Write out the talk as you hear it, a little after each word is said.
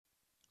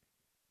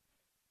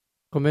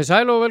Komið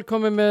sæl og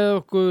velkomin með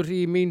okkur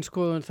í mín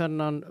skoðun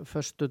þennan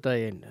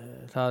föstudaginn.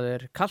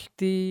 Það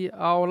kalt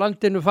á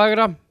landinu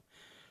fagra.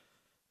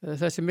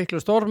 Þessi miklu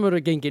stormur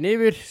gengin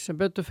yfir sem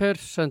betur fer.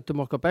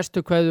 Sendum okkar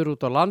bestu kveður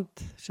út á land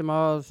sem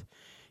að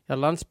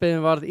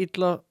landsbyggðin varð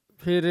illa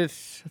fyrir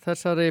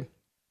þessari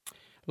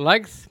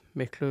lægð.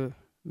 Miklu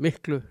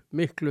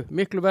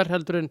verð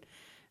heldur en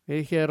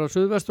við hér á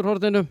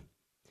suðvesturhorninu.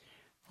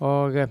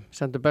 Og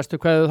sendum bestu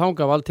kveðið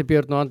þangað Valtý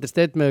Björn og Andri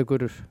Steinn með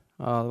ykkur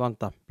að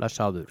vanda.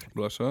 Blessaður.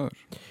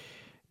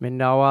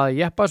 Minni á að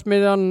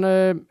jeppasmiðjan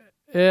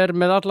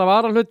með alla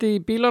varahluti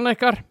í bílana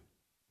ykkar.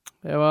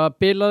 Ef að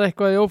bilað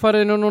eitthvað í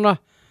ófæriðinu núna,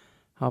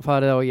 hann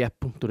farið á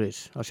jepp.is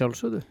að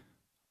sjálfsögðu.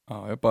 Já,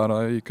 ég bara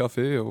í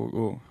kaffi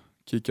og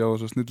kíkja á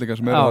þessar snillingar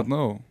sem þarna.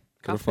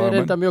 Kaffi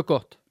reynda mjög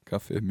gott.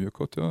 Kaffi mjög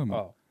gott, já.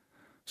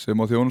 Sem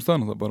á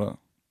þjónustan, það bara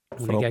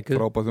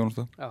frábæð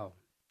þjónustan. Já.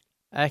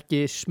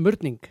 Ekki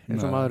smurning,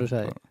 eins og maður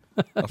sagði.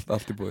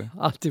 Allt í búið.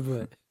 Allt í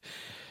búið.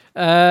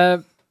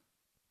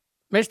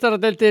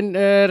 Meistaradeildin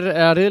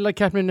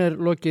riðlakeppnin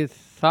lokið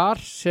þar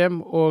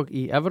sem og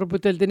í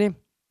Evrópudeildinni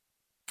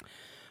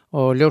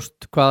og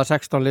ljóst hvaða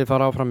 16 lið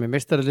fara áfram í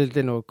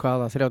meistaradeildin og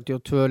hvaða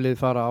 32 lið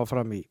fara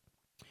áfram í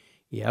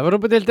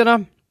Evrópudeildina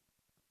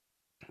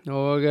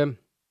og það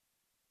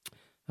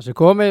sem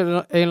kom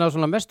eiginlega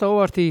svona mest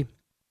óvart í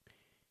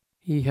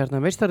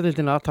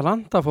meistaradeildina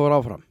Atalanta fór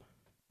áfram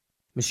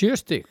með 7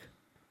 stig.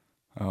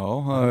 Já,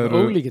 það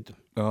ólíkindum.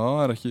 Já,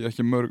 það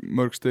ekki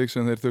mörg stig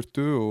sem þeir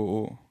þurftu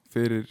og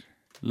fyrir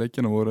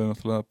leikina voru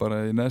náttúrulega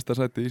bara í neðsta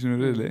sæti í sínu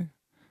riðli.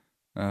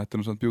 Þetta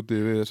nú samt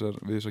bjútið við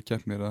þessar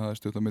keppnir að það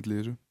stutt á milli í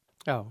þessu.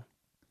 Já,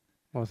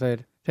 og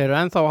þeir eru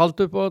ennþá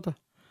halda upp á þetta.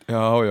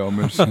 Já,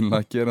 mun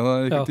sennilega gera það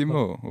ekki tíma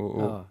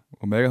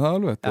og mega það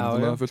alveg.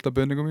 Þetta fullt af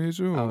beiningum í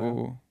þessu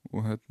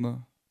og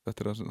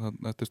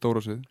þetta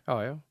stóra svið.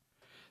 Já.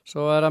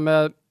 Svo það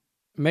með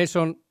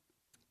Mason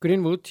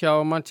Greenwood hjá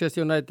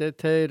Manchester United,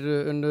 þeir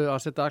unnu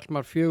að setja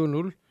Alkmaar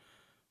 4-0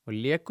 og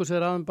léku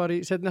sér aðeins bara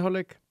í seinni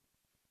hálfleik.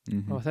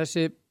 Og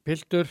þessi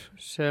piltur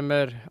sem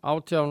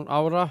 18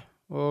 ára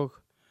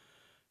og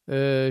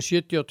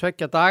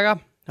 72 daga,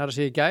 það að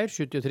segja í gær,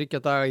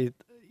 73 daga í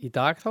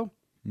dag þá.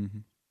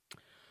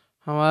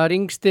 Hann var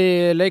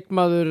yngsti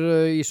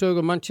leikmaður í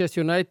sögu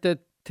Manchester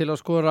United til að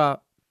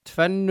skora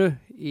 2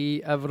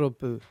 í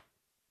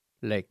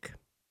Evrópuleik.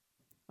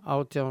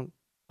 18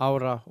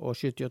 ára og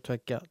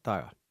 72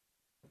 daga.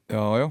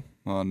 Já,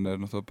 hann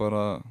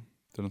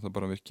náttúrulega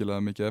bara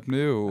virkilega mikið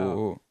efni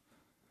og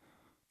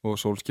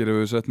Solskjær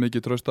hefur sett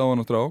mikið traust á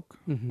hann á strák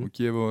og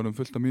gefið honum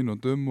fullt af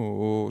mínútum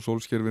og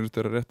Solskjær virðist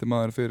vera rétti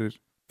maður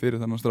fyrir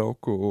þennan strák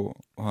og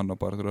hann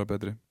bara þurfa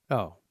betri.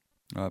 Já.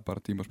 Það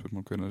bara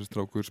tímaspörsmál hvernig þessi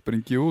strákur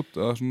springi út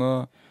að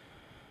svona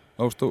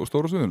á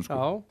stóra sviðinu,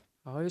 sko.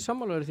 Já, ég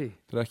sammála verið því.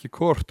 Það ekki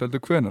kort,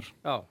 heldur hvenar.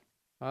 Já,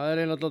 það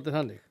einlega dálítið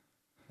þannig.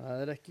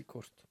 Það ekki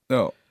kort.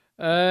 Já.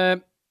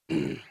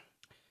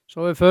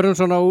 Svo við förum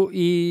svona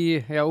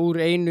úr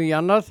einu í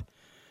annað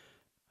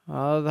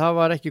að það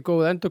var ekki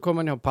góð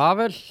endurkoman hjá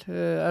Pavel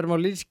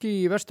Ermolínski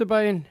í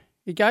Vesturbæinn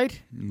í gær.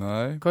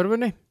 Nei.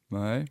 Körfunni.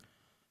 Nei.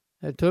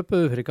 Þeir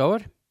töpuðu fyrir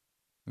KR.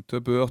 Þeir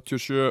töpuðu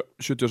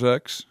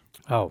 87-76.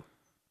 Já.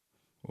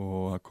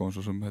 Og það kom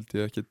svo sem held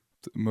ég ekki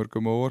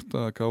mörgum óvart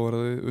að KR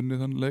hafi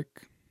unnið þann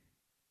leik.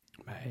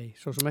 Nei,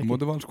 svo sem ekki.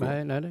 Móti Val, sko.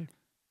 Nei.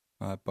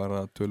 Það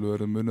bara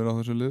töluverðum munur á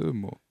þessum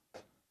liðum og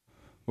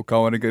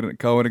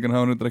KR-ingan hafa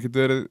náttúrulega ekkert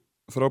verið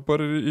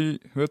frábærir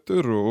í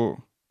vetur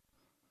og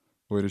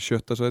í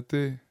 7.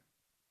 sæti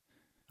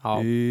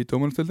í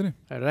dómarastildinni.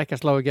 Það ekki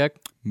að slá í gegn.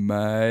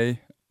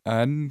 Nei,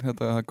 en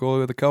þetta er góð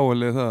við þetta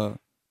KR-lið það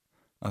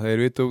að þeir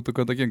vita út á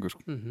hvað það gengur,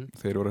 sko.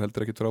 Þeir voru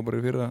heldur ekkert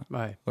frábærir fyrir að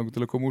þangað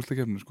til að koma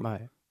úrslitakeppninu, sko.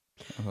 Nei.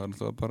 Það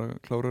náttúrulega bara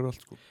klárar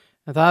allt, sko.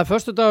 En það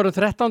föstudagur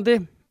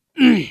 13.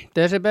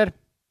 desember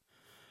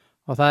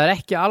og það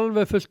ekki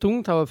alveg fullt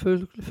tungl, það var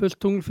fullt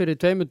tungl fyrir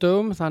 2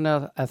 dögum,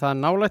 þannig að það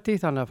nálægt í,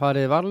 þannig að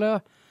farið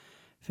varlega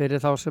fyrir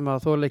þá sem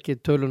að þóla ekki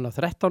töluna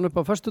 13 upp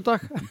á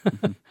föstudag.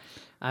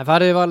 En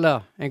farið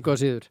varlega, engu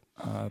að síður.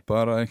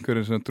 Bara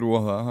einhverjum sem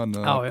trúa það, hann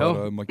bara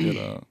að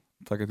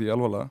taka því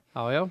alvarlega.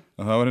 Já.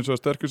 En það var eins og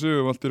að sterkur sig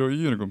valtir á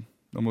íjörningum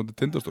á móti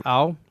Tindastóll. Já,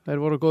 þeir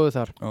voru góðu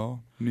þar. Já,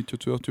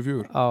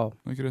 92-84. Já.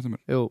 Ekki rétt að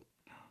mér. Jú,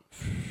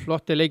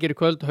 flotti leikir í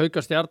kvöld, Hauka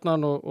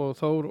Stjarnan og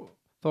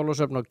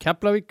Þorlákshöfn á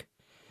Keflavík.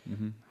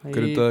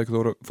 Grindavík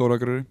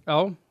Þóragröri.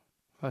 Já,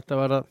 þetta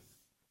var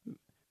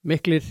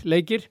miklir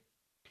leikir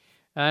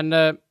en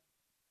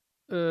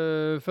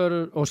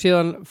og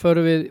síðan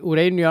förum við úr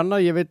einu í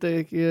annað. Ég veit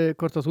ekki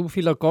hvort að þú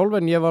fílar golf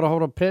en ég var að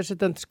horfa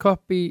President's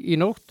Cup í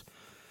nótt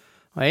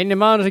og eini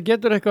maður sem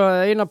getur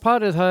eitthvað eina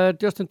parið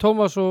það Justin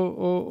Thomas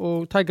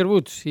og Tiger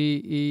Woods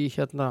í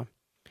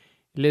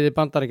liði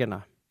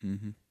Bandaríkjanna.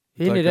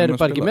 Hinnir eru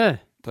bara ekki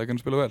með. Tiger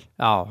spila vel?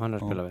 Já, hann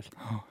spila vel.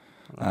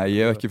 Nei,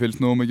 ég hef ekki fylgst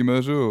nógu mikið með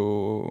þessu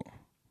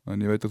en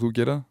ég veit að þú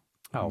gera.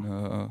 Já,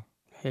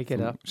 ég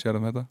gera það. Sér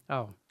þetta.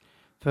 Já.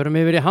 Förum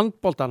yfir í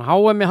handboltan.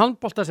 HM í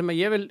handbolta sem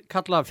ég vil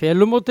kalla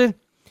felumóti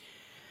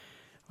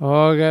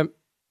og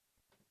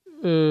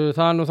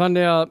það nú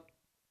þannig að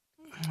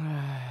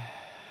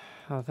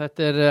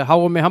Þetta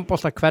HM í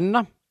handbolta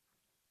kvenna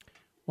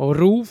og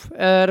RÚV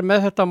með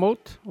þetta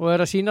mót og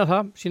að sína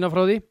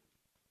frá því.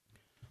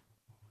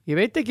 Ég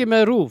veit ekki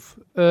með RÚV,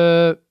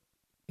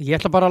 ég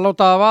ætla bara að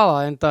láta það vaða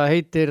en það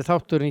heitir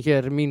þátturinn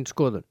hér mín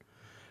skoðun.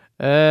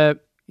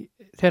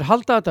 Þeir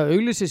halda þetta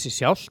auglýsi sig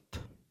sjálft,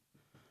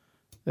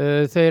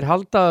 þeir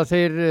halda að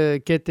þeir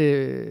geti,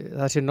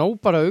 það sé nóg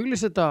bara að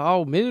auglýsa þetta á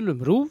miðlum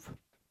RÚV.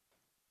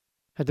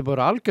 Þetta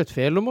bara algjört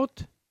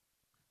felumót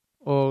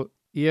og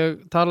ég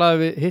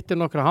hitti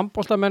nokkra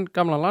handboltamenn,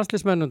 gamla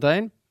landsliðsmenn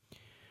daginn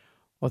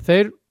og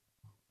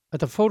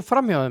þetta fór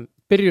framhjá þeim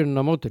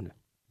byrjunin á mótinu,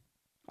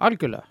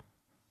 algjörlega.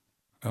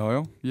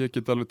 Já, ég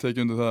get alveg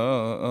tekið undir það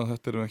að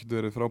þetta ekkert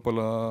verið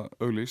frábælega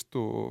auglýst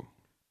og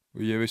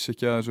ég vissi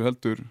ekki að þessu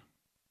heldur,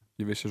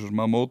 ég vissi svo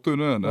sem að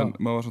mótunu en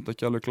maður var samt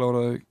ekki alveg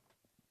kláraði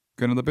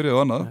hvernig þetta byrjaði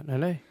á annað.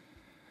 Nei.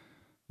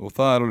 Og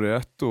það alveg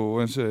rétt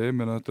og eins og ég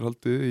meina þetta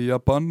haldið í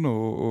Japan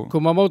og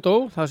Kumamoto,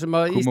 það sem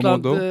að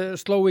Ísland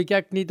sló í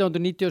gegn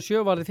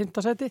 1997 var í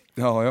 5. sæti.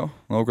 Já,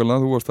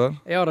 nákvæmlega, þú varst þar.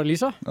 Ég var að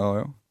lýsa.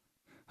 Já.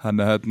 Hann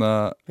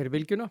fyrir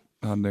bylgjuna.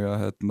 Hann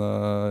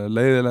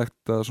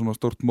leiðilegt að svona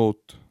stórt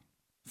mót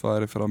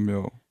færi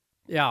framjá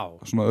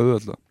svona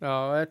auðvelda. Já,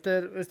 þetta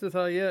veistu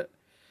það,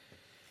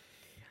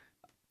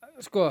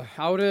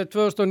 árið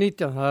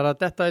 2019, það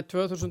að detta í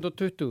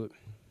 2020.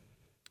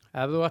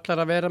 Ef þú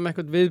ætlar að vera með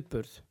eitthvað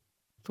viðburð,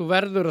 þú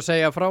verður að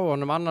segja frá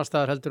honum annar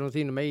staðar heldur en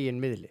þínum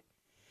eigin miðli.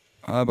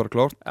 Það bara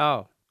klárt. Já,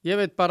 ég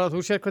veit bara að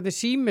þú sér hvernig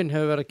Síminn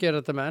hefur verið að gera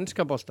þetta með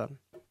enska boltan.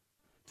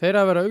 Þeir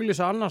hafa verið að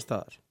auglýsa annar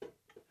staðar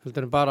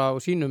heldur en bara á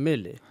sínum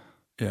miðli.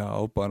 Já,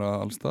 bara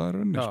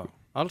allstaðar unni. Já,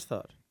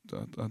 allstaðar.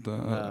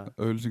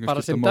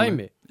 Bara sem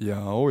dæmi. Já,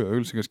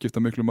 auglýsingar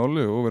skipta miklu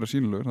máli og vera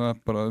sýnilegur, það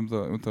bara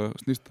það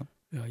snýsta.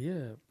 Já,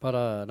 ég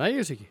bara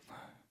nægjus ekki.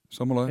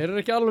 Sammálaði. Þeir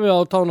eru ekki alveg á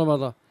tánum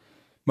að það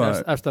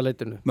efsta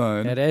leitinu.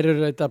 Þeir eru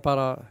þetta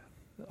bara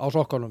á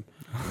sokkunum.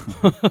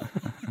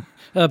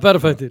 Eða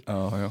berfættir.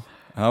 Já.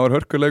 Það var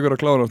hörkuleikur að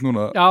klárast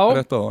núna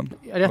rétt á hann.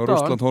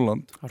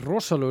 Rússland-Holland.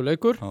 Rosalegu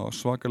leikur. Já,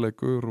 svaka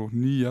leikur og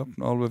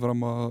nýjafn alveg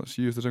fram að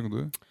síðustu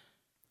sekundu.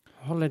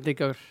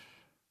 Hollendingar.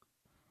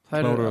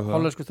 Það eru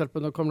hollensku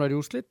stelpunar komnar í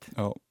úrslit.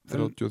 Já,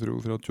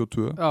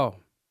 33-32. Já,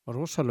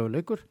 rosalegu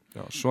leikur.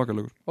 Já, svaka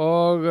leikur.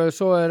 Og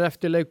svo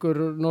eftir leikur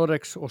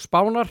Noregs og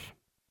Spánar.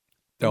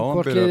 Já,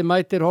 hvort liði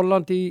mætir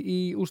Holland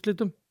í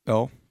úrslitum.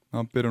 Já,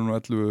 hann byrjar nú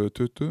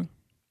 11-20.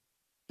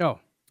 Já.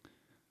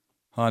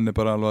 Hann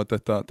bara alveg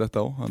að detta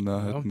á.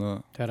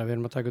 Þegar við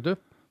erum að taka þetta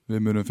upp. Við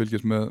munum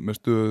fylgjast með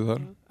stöðu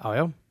þar.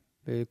 Já.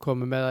 Við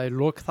komum með það í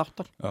lok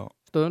þáttar. Já.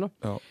 Stöðuna.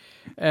 Já.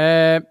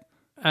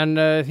 En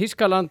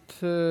Þýskaland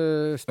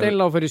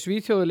steinlá fyrir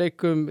Svíþjóðu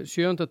leikum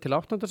 7. til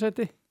 8.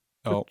 sæti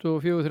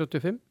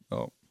 24-35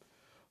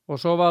 og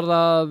svo var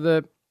það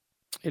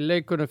í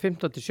leikunum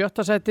 5. til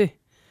 7. sæti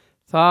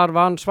þar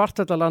vann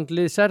Svartfjallaland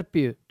lið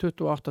Serbíu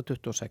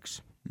 28-26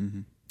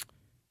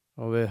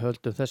 og við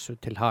höldum þessu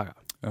til haga.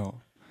 Já,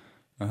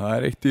 en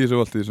það eitt í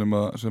þessu valdi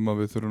sem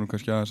við þurfum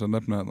kannski aðeins að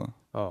nefna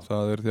þetta.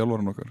 Það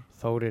þjálfarinn okkar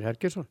Þórir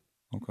Hergeirsson.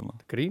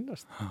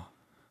 Grínast.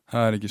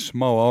 Það ekki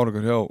smá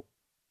árangur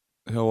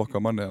hjá okkar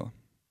manni eða?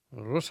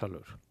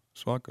 Rosalur.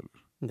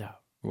 Svakalur. Já.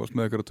 Þú varst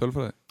með ykkur á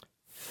tölfræði?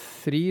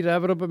 3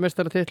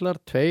 Evrópumeistaratittlar,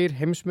 2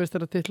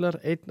 heimsmeistaratittlar,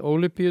 1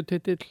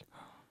 Ólympíutitil,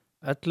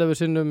 11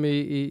 sinnum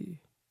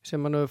sem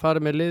hann hefur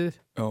farið með liðið.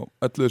 Já,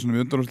 11 sinnum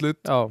í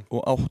undanúrslit og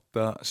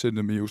 8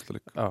 sinnum í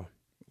úrslitaleik. Já.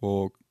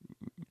 Og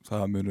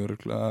það munur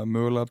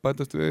mögulega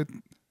bætast við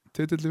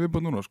titilli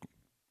viðbútt núna, sko.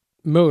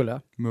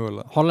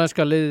 Mögulega.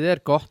 Hollenska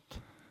liðið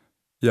gott.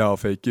 Já,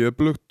 feikið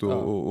öflugt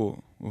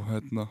og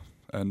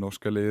en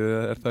norska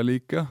liðið það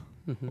líka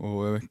og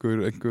ef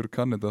einhver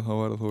kann þetta þá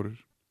það Þórir.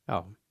 Já.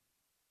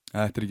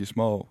 Þetta ekki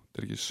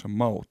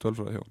smá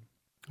tölfræði hjá hann.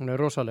 Hún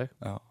rosaleg.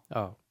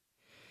 Já.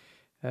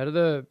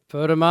 Herðu,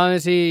 förum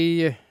aðeins í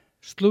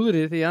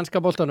slúðrið í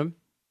enska boltanum.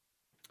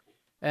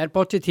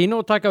 Pochettino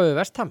að taka við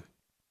West Ham?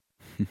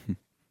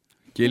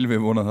 Gylfi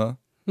vona það.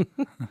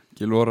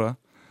 Gylvora.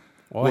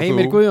 Og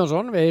Heimir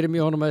Guðjónsson, við heyrum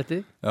í honum að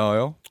þetta.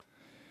 Já.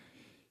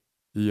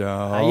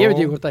 Ég veit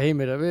ekki hvort að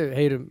Heimir, við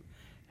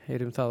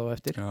heyrum það á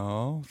eftir. Já,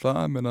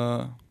 það meina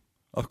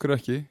af hverju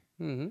ekki.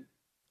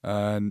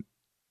 En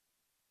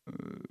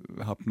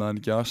hafnaði hann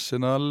ekki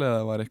Arsenal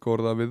eða var eitthvað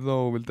orðað við þá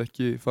og vildi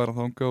ekki fara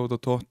þangað út á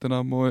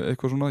Tottenham og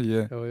eitthvað svona.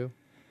 Jú.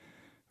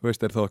 Þú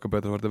veist, þá eitthvað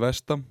betra að fara til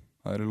West Ham.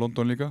 Það í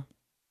London líka.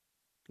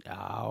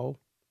 Já.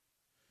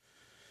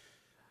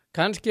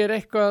 Kannski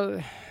eitthvað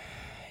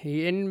í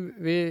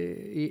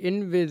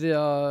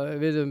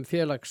innviðum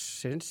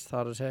félagsins,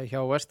 þar að segja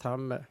hjá West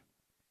Ham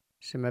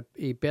sem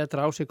í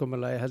betra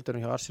ásíkomulagi heldur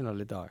en hjá Arsenal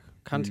í dag.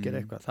 Kannski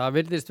eitthvað. Það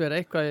virðist vera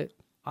eitthvað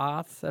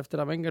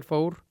eftir að Wenger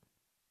fór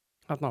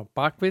hérna á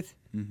bakvið.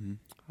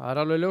 Það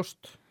alveg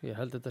ljóst. Ég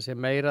held þetta sé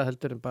meira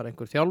heldur en bara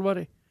einhver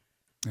þjálfari.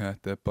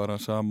 Þetta bara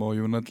sama og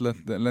United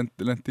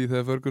lendi í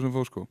þegar Ferguson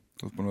fór, sko.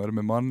 Þú ert búin að vera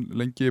með mann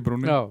lengi í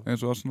brúnni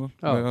eins og Arsenal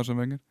með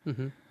Arsene Wenger.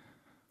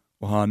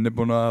 Og hann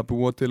búin að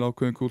búa til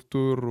ákveðin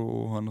kultúr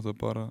og hann það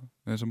bara,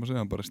 eins og maður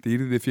segja, hann bara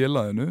stýrði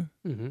félaginu.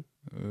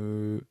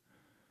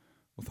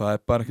 og það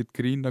er bara ekkert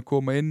grín að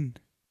koma inn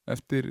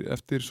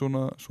eftir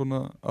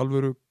svona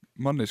alvöru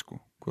manni sko,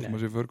 hvort sem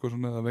að sé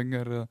Ferguson eða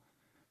Wenger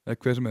eða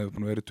hver sem hefur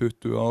búin að vera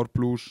 20 ár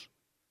pluss.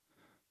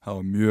 Það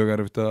var mjög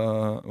erfitt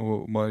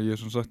og ég hef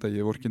svona sagt að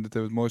ég vorkindi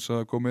David Moyes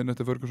að koma inn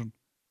eftir Ferguson.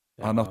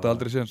 Hann átti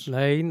aldrei séns.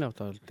 Nei, hann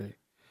átti aldrei.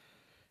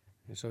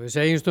 Eins og við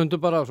segjum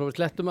stundum bara og svo við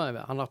slettum að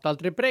hann átti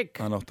aldrei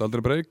breyk. Hann átti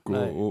aldrei breyk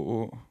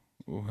og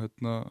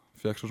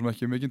fekk svo sem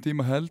ekki mikinn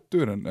tíma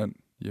heldur en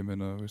ég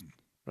meina, veist.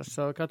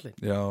 Pressaðu kallinn.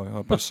 Já, það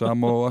var bara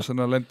sama á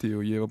Arsenal lendi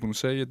og ég var búin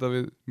að segja þetta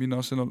við mína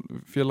Arsenal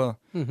félaga.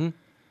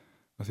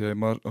 Af því að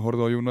maður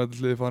horfði á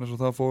United liði farin svo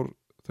það fór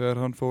þegar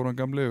hann fór hann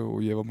gamli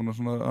og ég var búin að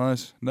svona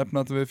aðeins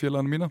nefna þetta við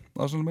félagana mína,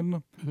 Arsenal-mennina.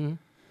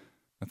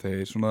 En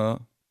þeir svona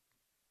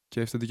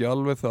keyptu þetta ekki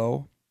alveg þá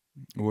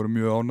og voru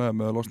mjög ánægðir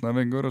með að losna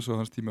Wenger og svo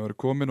hans tími að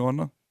vera komin og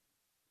annað.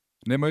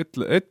 Nema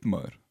einn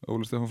maður,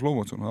 Óli Stefán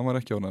Flómótsson, hann var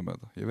ekki ánægður með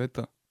þetta. Ég veit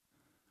það.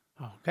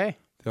 Okay.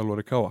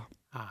 Þjálfari Káa.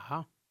 Aha.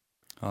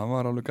 Hann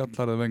var alveg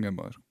gallarið Wenger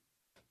maður.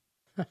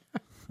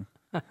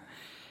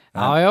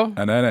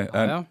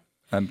 Já.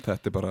 En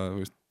þetta er bara,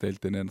 veist,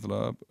 deildin er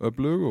náttúrulega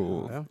öflug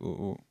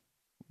og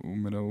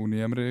Unai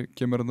Emery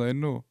kemur hann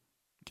inn og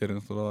gerir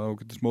náttúrulega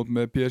ágætis mót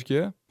með PSG.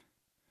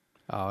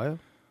 Já.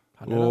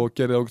 Og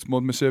gerir ágætis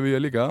mót með Sevilla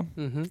líka.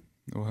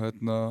 Og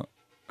þetta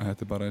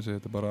er bara eins og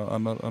þetta er bara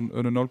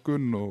önnur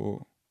nálgun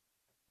og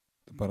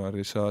þetta er bara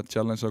risa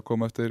challenge að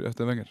koma eftir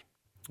Wenger.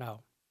 Já.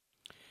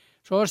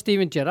 Svo er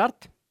Steven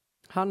Gerrard.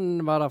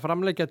 Hann var að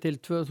framleggja til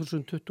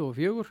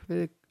 2024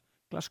 við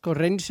Glasgow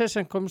Rangers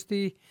sem komst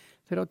í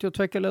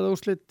 32 leða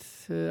úrslit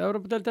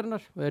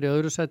Evrópudeildarinnar og er í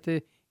öðru sæti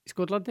í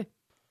Skotlandi.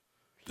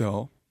 Já,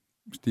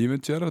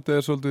 Steven Gerrard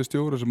er svolítið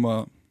stjóri sem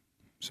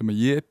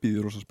að ég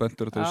býður rosa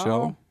spenntur að sjá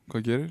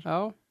hvað gerir.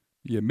 Já.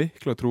 Ég er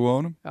mikla trú á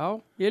honum. Já,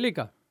 ég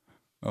líka.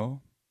 Já,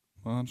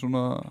 hann er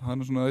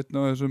svona einn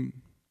af þessum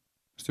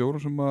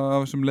stjórum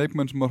af þessum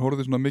leikmenn sem maður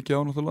horfði svona mikið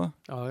á náttúrulega.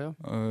 Já.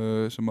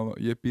 Sem að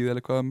ég býði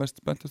eða hvað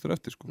mest spenntastur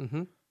eftir sko.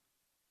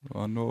 Og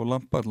hann og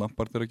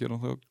Lampard er að gera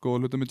það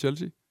góða hluti með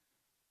Chelsea.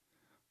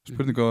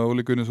 Spurning hvað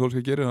Ole Gunnar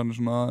Solskjær gerir, hann er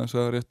svona aðeins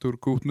að rétt úr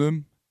kútnum.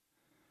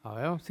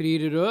 Já, 3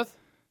 í röð.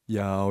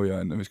 Já,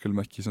 en við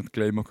skulum ekki samt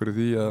gleyma okkur í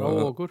því að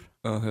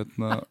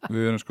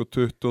við erum sko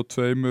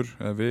 22,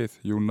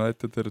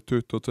 United eru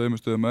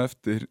 22 stöðum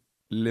eftir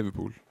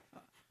Liverpool.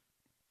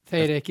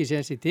 Þeir eru ekki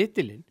séns í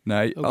titilinn.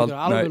 Nei,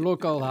 alveg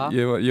loka á það.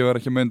 Ég var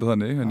ekki að meinda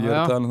þannig, en ég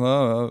er að tala um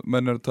það að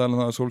menn er að tala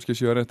um það að Solskjær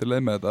séu að rétti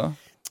leið með þetta.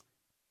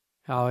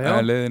 Já.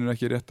 En leiðin er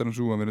ekki réttar en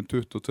svo að við erum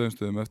 22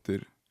 stöðum eftir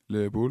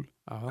Liverpool,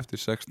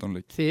 eftir 16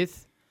 leik.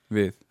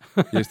 Við.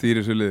 Ég stýri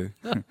þessu liði.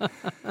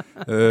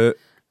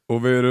 Og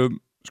við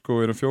erum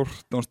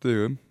 14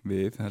 stigum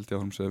við, held ég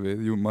áfram að segja við,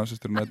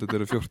 Manchester United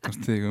eru 14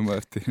 stigum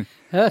eftir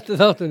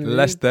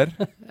Leicester.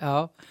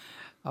 Já.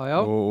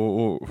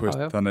 Og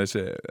veist, þannig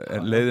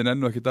að leiðin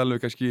ennu ekkert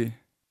alveg kannski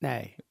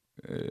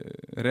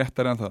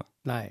réttar en það.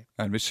 Nei.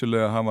 En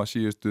vissulega hafa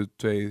síðustu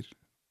 2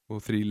 og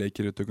 3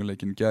 leikir í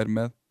tökunleikin gær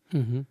með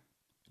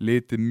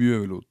litið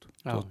mjög vel út.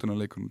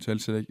 Tottenham-leikurinn,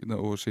 Chelsea-leikurinn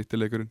og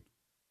City-leikurinn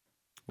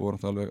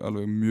voru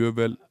alveg mjög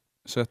vel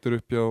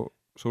settur upp hjá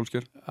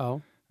Solskjær. Já.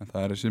 En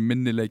það er þessi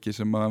minnileiki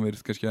sem maður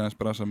verið kannski aðeins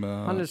brasa með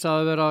að... Hann er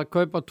sagði verið að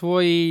kaupa 2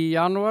 í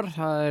janúar.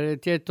 Það er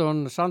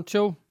Jadon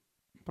Sancho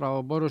frá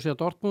Borussia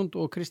Dortmund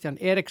og Christian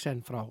Eriksen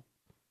frá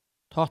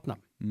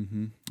Tottenham.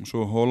 Og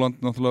svo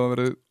Holland náttúrulega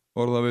verið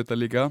orðað við þetta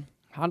líka.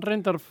 Hann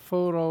reyndar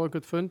fór á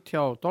einhvern fund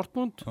hjá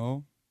Dortmund. Já,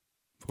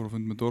 fór á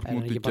fund með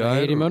Dortmund í gær. Er hann ekki bara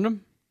heyri í mönnum?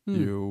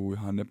 Jú,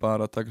 hann er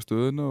bara að taka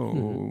stöðuna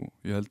og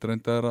ég held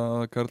reyndar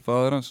að Karl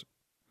faðir hans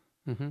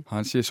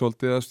hann sé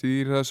svolítið að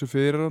stýra þessu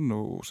fyrir hann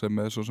og sem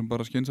er svo sem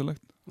bara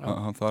skynsalegt.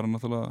 Hann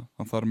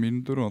þarf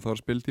mínútur og hann þarf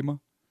spiltíma.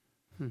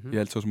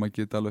 Ég held svo sem að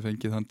geta alveg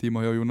fengið hann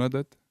tíma hjá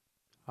United.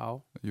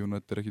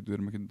 United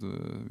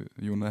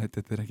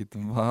er ekkit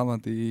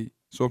vaðandi í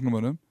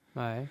sóknumönum.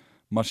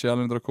 Martial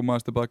er að koma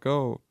aðeins tilbaka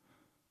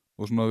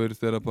og svona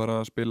verið þeirra bara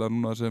að spila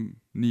núna sem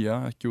nýja,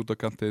 ekki út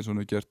af kanti eins og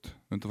hann hefur gert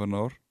undanfarinn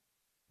ár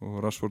og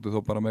Rashford er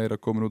þó bara meira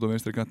komin út á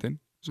vinstri kantinn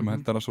sem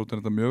hentar Rashford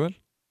þetta mjög vel.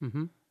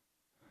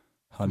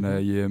 Þannig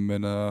að ég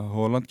meina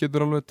Holland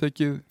getur alveg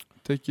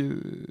tekið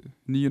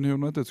nýjun hjá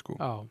United sko.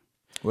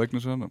 Og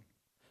eignar sér hann.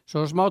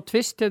 Svo smá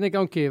tvist hérna í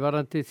gangi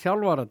varðandi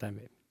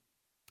þjálfaradæmi.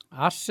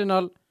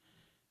 Arsenal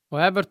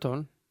og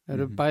Everton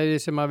eru bæði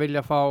sem að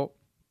vilja fá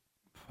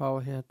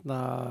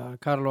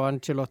Carlo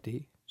Ancelotti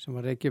sem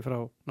var ekki frá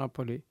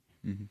Napoli.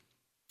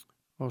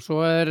 Og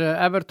svo er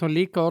Everton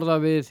líka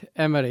orðað við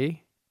Emery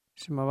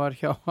sem að var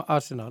hjá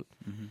Arsenal.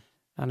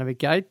 Þannig að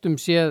við gætum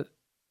séð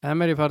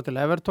Emery fara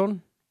til Everton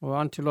og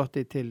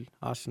Ancelotti til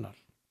Arsenal.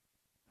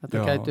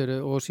 Þetta gætur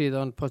og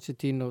síðan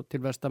Pochettino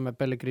til vestan með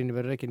Pellegrini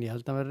verður reikin. Ég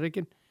held að verður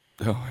reikin.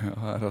 Já,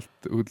 það er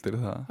allt útlir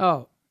það. Já.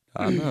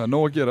 Það er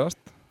nóg að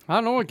gerast. Það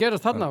er nóg að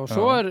gerast þarna og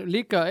svo er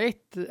líka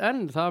eitt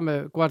enn það með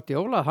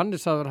Guardiola. Hann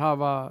er sagður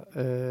hafa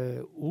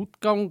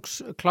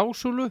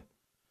útgangsklásúlu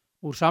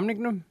úr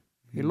samningnum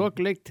í lok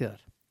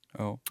leiktíðar.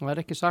 Það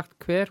er ekki sagt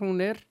hver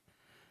hún er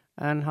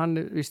en hann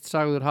er víst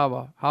sagður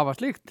hafa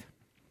slíkt.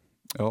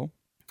 Já.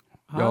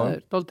 Það er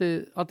dálítið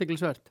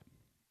athyglisvert.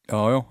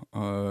 Já,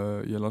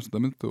 ég las þetta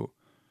mynd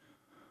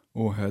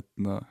og en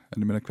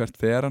ég meina hvert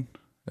fer hann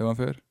ef hann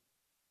fer?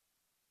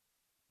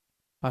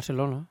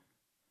 Barcelona.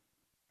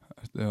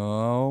 Já,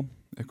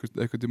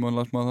 eitthvað tíma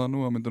las maður það nú,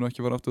 hann myndi nú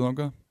ekki fara aftur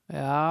þangað.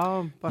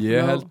 Já, Barcelona.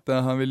 Ég held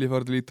að hann vilji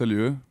fara til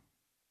Ítalíu,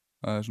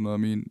 það svona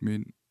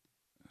mín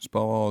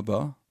spá á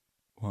það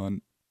og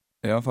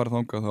ef hann farið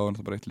þangað þá er hann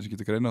það bara eitt sem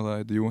getur greina, það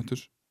heitir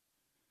Juventus.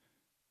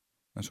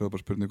 En svo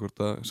bara spurning hvort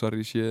að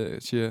Sarri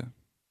sé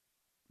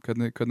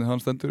hvernig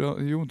hann stendur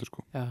í Juventus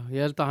sko. Já,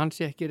 ég held að hann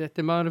sé ekki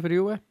rétti maður fyrir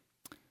Juve.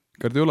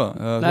 Guardiola?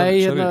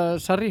 Nei,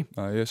 Sarri.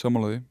 Já, ég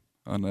sammála því.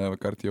 Þannig ef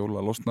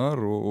Guardiola losnar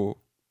og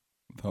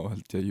þá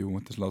held ég að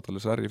Juventus láta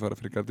alveg Sarri fara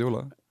fyrir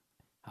Guardiola.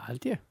 Það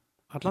held ég,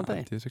 allan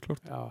daginn. Það held ég sé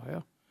klart. Já.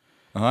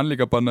 En hann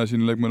líka bannaði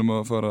sínu leikmönnum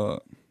að fara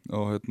á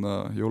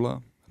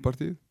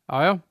jólapartíð.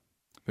 Já.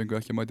 Fengu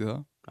ekki að mæti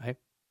það. Nei.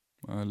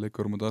 Það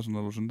leikur á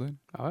Arsenal á sundaginn.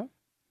 Já.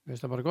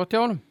 Veist það bara gott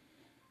hjá honum?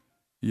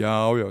 Já,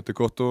 þetta er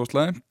gott og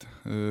slæmt.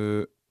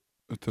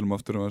 Tölum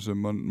aftur þessu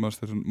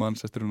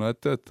Manchester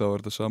United, þá var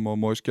þetta sama á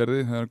Moyes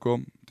gerði þegar hann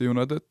kom til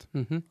United.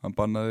 Hann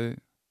bannaði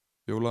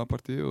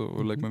jólapartíð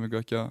og leikmenn fengu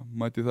ekki að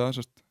mæti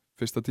það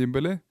fyrsta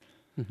tímabili.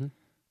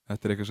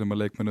 Þetta er eitthvað sem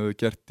að leikmenn hefur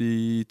gert í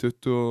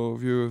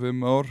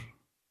 24-25 ár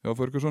hjá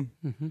Ferguson.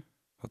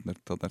 Þannig er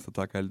þetta að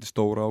taka heldur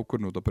stóra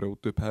ákvörðun og að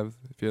brjóta upp hefð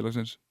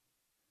félagsins.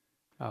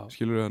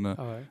 Skilur við hana?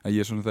 En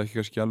ég svona þekki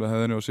kannski alveg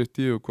hefðinni á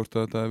City og hvort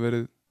að þetta hefur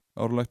verið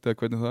árlægt eða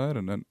hvernig það er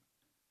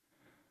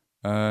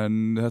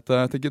en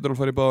þetta getur alveg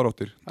farið í báðar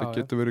áttir. Þetta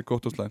getur verið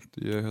gott og slæmt.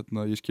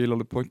 Ég skil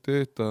alveg pointið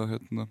þitt að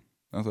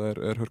það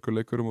er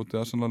hörkuleikur móti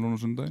Arsenal núna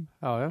á sundaginn.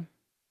 Já.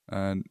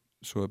 En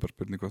svo er bara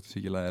spurning hvort það sé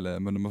ekki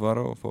lægilega mönnum að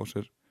fara og fá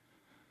sér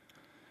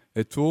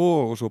 1-2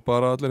 og svo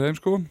bara allir heim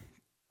sko.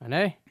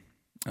 Nei.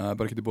 Það er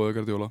bara ekki til boðið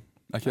Guardiola.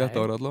 Ekki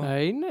þetta ári allavega.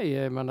 Nei,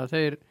 ég menna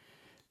þeir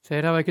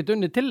hafa ekki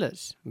dunnið til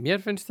þess. Mér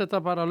finnst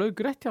þetta bara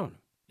laugrétt hjá hann.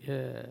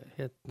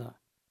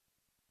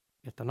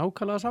 Þetta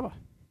nákvæmlega sama.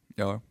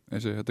 Já,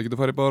 eins og þetta getur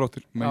farið báðar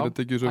áttir. Það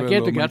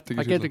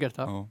getur gert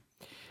það.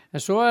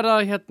 En svo er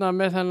það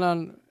með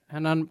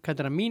hennan hvað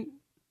er það,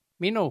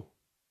 Mino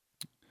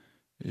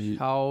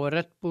á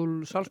Red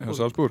Bull Salzburg.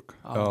 Salzburg,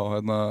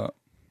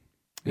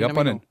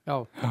 Japaninn. Já,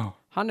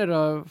 hann er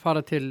að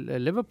fara til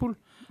Liverpool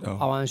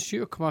á aðeins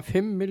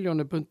 7,5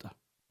 milljónir punda.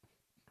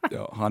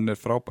 Já, hann er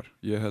frábær.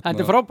 Þetta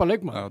er frábær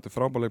leikmaður. Já, þetta er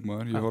frábær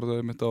leikmaður. Ég horfði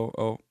mitt á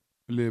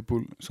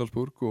Liverpool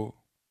Salzburg og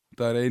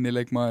það er eini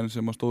leikmaður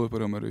sem að stóða upp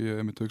á mér og ég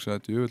hef mitt hugsað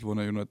að ég vil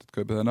vona að United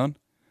kaupi þennan.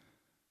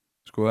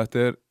 Sko, þetta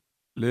er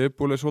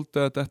Liverpool er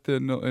svolítið að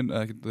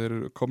þeir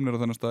eru komnir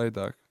á þennan stað í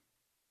dag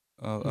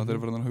að þeir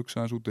eru farin að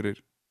hugsa hans út í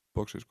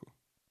bóksi sko.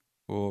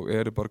 Og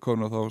eru bara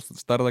komnir á þá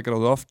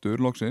stærðagráðu aftur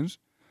loksins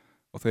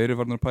og þeir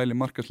eru farin að pæla í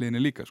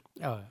markaðslíðinni líka sko.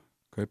 Já.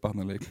 Kaupa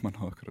hann að leikmann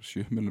á okkur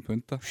 7 milljónir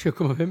punda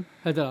 7,5,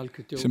 þetta er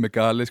algjört sem er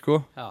gali sko.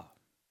 Já.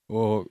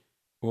 og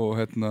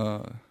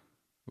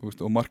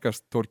og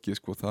markastorkið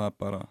sko,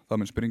 það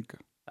mun springa.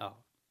 Já.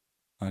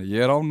 Þannig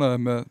ég er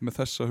ánægður með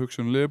þessa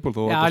hugsun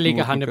Liverpool. Já,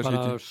 líka hann er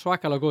bara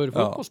svakalega góður í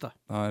fótbolta.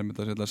 Það er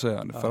myndið að segja,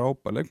 hann er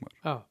frábær leikmaður.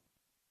 Já.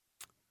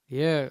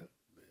 Ég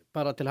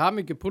bara til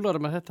hamingju púlara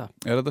með þetta.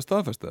 Er þetta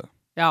staðfest eða?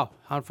 Já,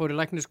 hann fór í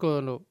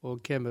læknisskoðun og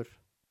kemur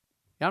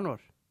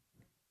janúar.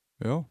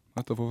 Já,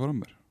 þetta fór fram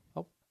mér.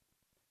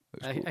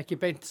 Ekki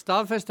beint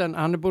staðfest en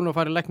hann er búin að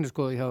fara í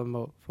læknisskoðu hjá þeim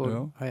og fór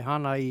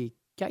hana í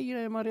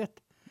gæri ef maður rétt.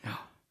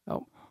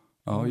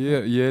 Já,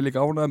 ég er líka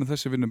ánægður með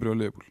þessi vinnubrjóð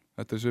Liverpool.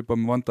 Þetta er svipað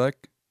með Van Dijk,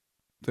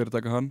 þeir eru að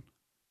taka hann,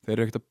 þeir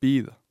eru ekkert að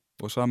bíða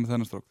og sami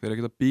þennan strák, þeir eru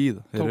ekkert að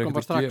bíða.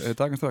 Þeir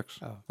taka hann strax.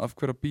 Af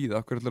hverju að bíða,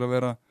 af hverju ætlar að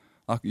vera,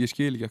 ég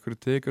skil ekki, af hverju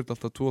tekur þetta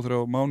alltaf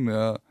 2-3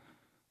 mánuði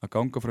að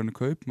ganga frá henni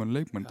kaupmann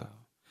leikmann þetta.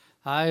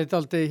 Það er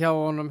aldrei hjá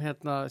honum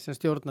sem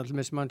stjórnar til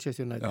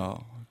Manchester United. Já,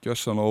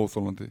 gjössanlega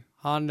óþólandi.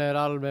 Hann er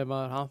alveg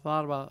maður, hann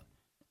þarf að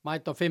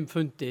mæta á 5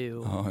 fundi. Já,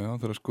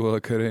 það er að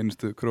skoða hverja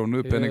einustu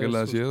krónu,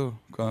 peningarlega séð og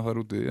hvað hann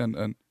fær út í.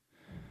 En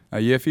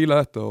ég fíla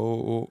þetta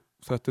og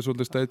þetta er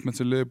svolítið statement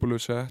sem Liverpool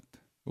er sett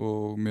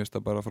og mér finnst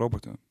það bara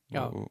frábært.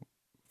 Og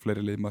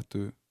fleiri lið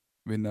mættu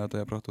vinna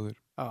þetta ég brátt á þeir.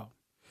 Já.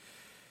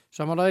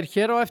 Samanlega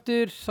hér á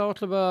eftir þá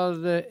ætlum við að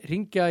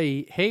ringja í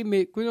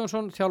Heimi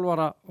Guðjónsson,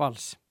 þjálfara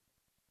Vals.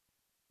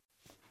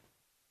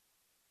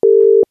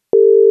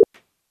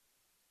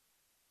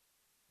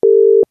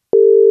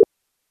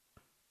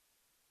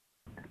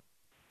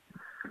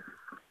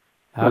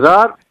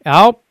 Já,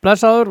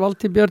 blessaður,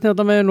 Valtý Björn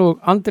hérna megin og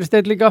Andri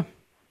Steinn líka.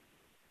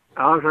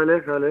 Já,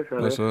 sælir.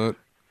 Blessaður.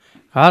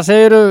 Hvað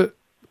segiru,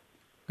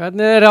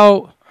 hvernig er á,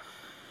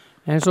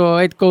 eins og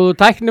eitt góðu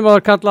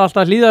tæknimaður kalla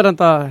alltaf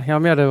Hlíðarenda hjá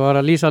mér, þau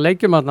var að lýsa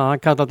leikjum hann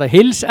kalla þetta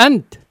Hills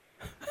End.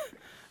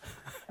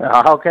 Já,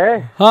 ok.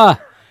 Það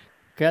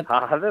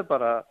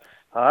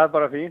er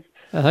bara fínt.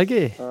 Er það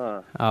ekki?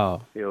 Já.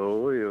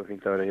 Jú,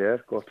 fínt að vera hér,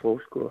 gott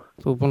fólk sko.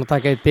 Þú er búin að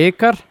taka eitt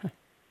bikar?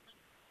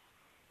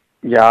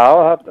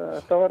 Já,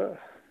 þetta var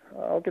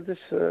ágætis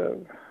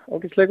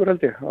leikur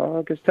held ég,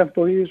 ágætis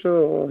tempo í þessu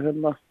og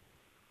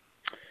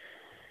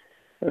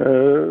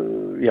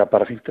já,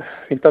 bara fínt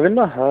að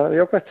vinna, það er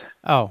jákvæmt.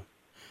 Já,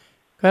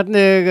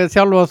 Hvernig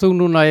þjálfað þú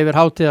núna yfir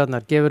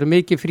hátíðarnar? Gefur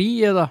mikið frí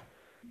eða?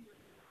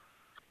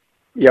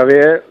 Já,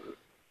 við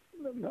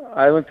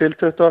æfum til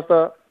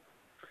 20.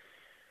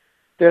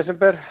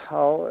 desember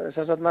á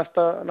sem sagt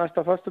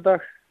næsta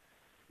föstudag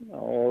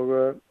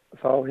og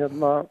þá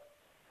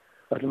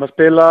ætlum að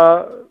spila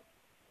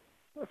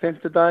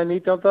 5.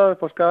 19.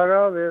 upp á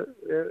Skaga við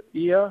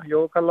Ía,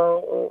 Jókalla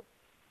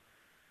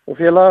og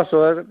félaga,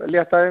 svo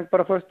létt æfing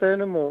bara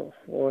föstudeginum og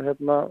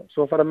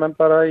svo fara menn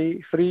bara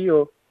í frí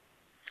og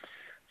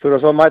þurfa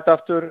svo að mæta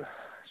aftur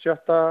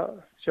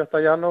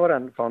 7. janúar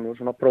en fá nú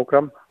svona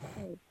prógram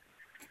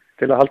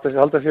til að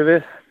halda sér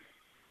við.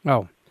 Já,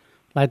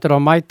 lætur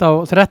að mæta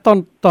á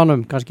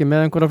 13. kannski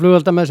með einhverja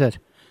flugvelda með sér.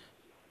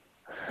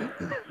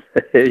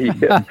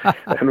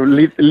 Ég nú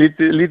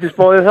lítið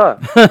spáðið það.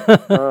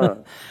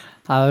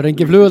 Það er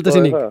engin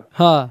flugveldasýning.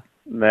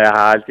 Nei,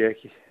 það held ég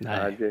ekki.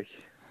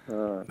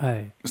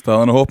 Nei.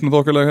 Staðan á hópnum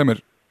þokkalega Heimir?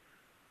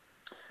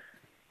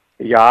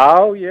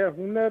 Já,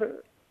 hún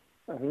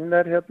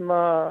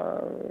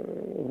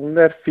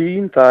er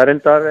fín. Það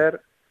reyndar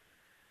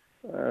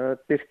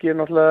Birkir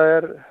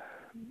náttúrulega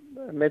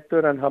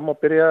meiddur en hann má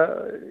byrja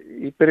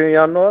í byrjun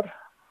janúar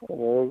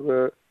og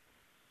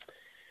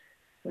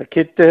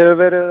Kitti hefur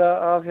verið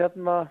að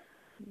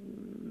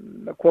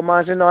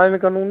koma aðeins inn á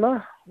æfingar núna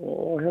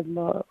og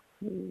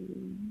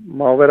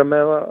má vera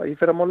með í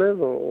fyrramálið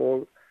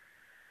og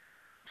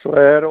svo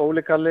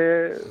Óli Kalli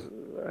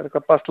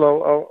eitthvað basla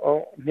á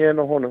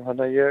hnén á honum,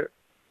 þannig að ég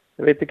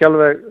veit ekki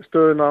alveg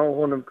stöðuna á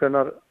honum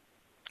hvenær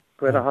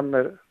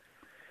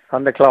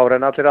hann er klár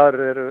en allir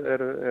aðrir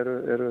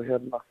eru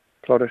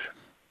klárir.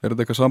 Er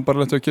þetta eitthvað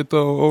sambarlegt að Kitta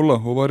og Óla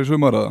og var í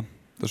sumar eða?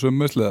 Það sömu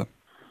meðsliða?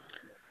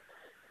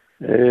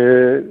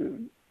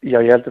 Já,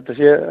 ég held að þetta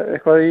sé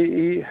eitthvað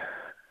í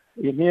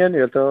hnén,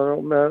 ég held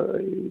að með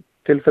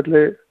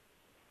tilfelli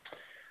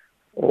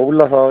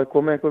Óla þá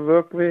komið einhver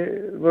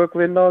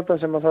vökvinn á þetta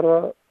sem að þarf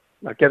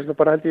að gerst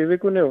bara held í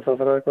vikunni og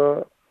það þarf eitthvað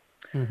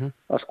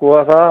að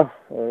skoða það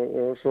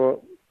og svo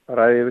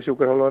ræði ég við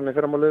sjúkrahálfarni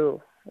fyrramálið og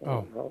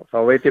þá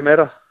veit ég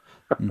meira.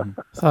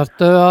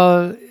 Þarftu að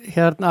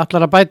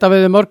ætlar að bæta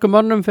við mörgum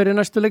mönnum fyrir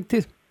næstu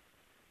leiktíð?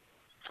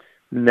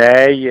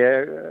 Nei,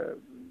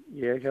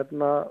 ég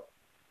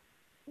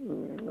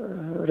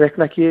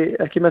rekna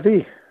ekki með því.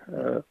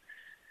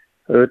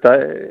 Auðvitað,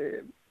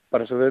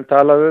 bara eins og við höfum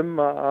talað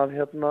að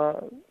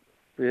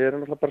við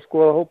erum alltaf bara að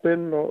skoða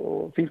hópinn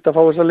og fínt að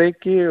fá þessa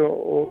leiki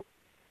og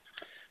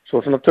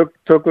svo svona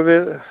tökum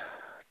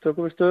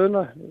við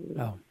stöðuna.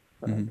 Já.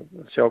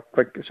 Sjá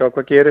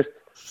hvað gerist.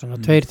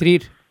 Svona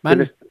 2-3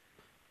 menn?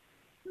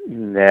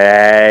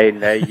 Nei,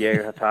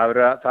 það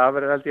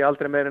verður held ég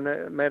aldrei meira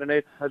en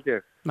einn held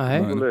ég.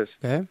 Nei,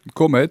 okay.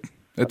 Kom einn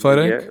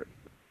færi einn?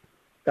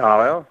 Já,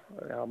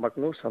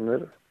 Magnús, hann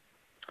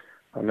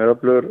er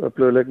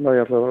öflugur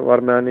leikmaður, ég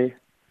var með hann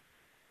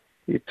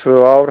í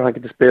 2 ár, hann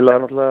getur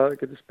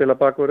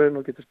spilað bakvörðin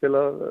og getur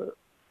spilað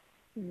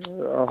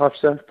á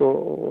hafsend og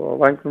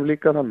á vangnum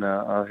líka, þannig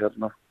að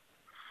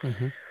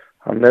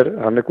hann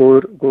er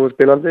góður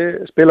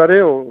spilari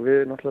og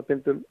við náttúrulega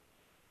bindum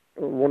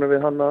vonum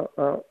við hann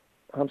að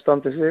hann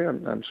standi sig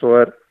en svo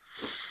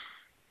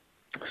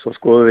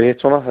skoðum við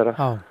hitt svona þegar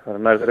það er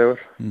nærður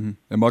yfir.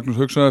 Er Magnús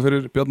hugsaði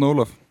fyrir Bjarni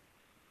Ólaf?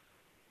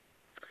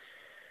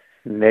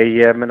 Nei,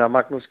 ég meina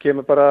Magnús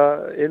kemur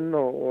bara inn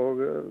og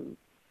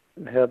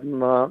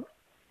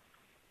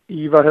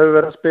Ívar hefur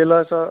verið að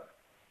spila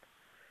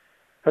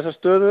þessa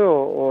stöðu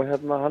og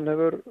hann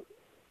hefur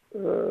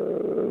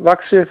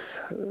vaxið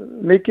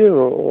mikið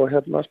og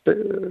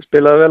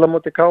spilaði vel á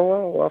móti Káa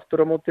og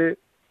aftur á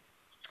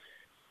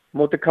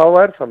móti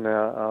KR, þannig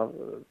að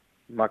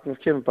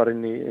Magnús kemur bara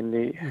inn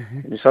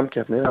í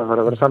samkeppni. Það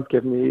þarf að vera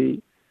samkeppni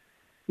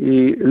í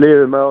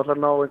liðum að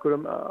ná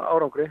einhverjum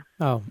árangri.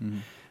 Já,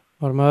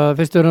 varum að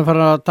fyrst við erum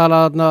farin að tala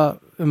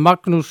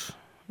Magnús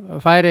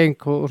Færing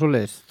og svo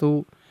leiðis. Þú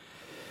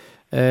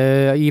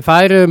í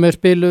Færeyjum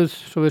spiluð,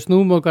 svo við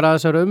snúum okkar að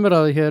þessari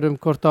umræðu hér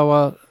hvort á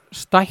að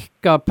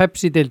stækka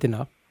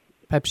Pepsi-deildina,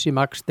 Pepsi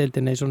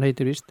Max-deildina eins og hún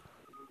heitir víst.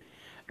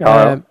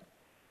 Já.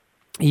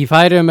 Í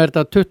Færeyjum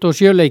þetta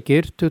 27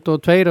 leikir,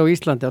 22 á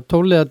Íslandi,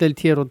 12 deild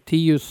hér og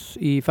 10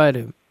 í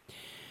Færeyjum.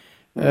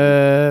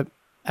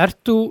 Ert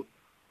þú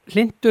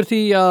hlindur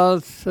því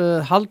að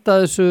halda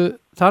þessu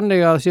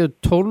þannig að séu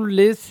 12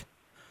 lið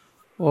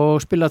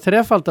og spila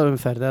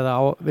þrefaldaumferð eða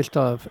viltu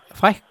að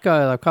fækka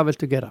eða hvað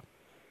viltu gera?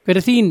 Hver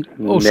er þín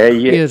ósk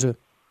í þessu?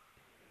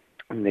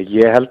 Nei,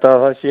 ég held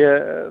að það sé,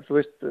 þú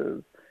veist,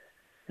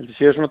 ég held að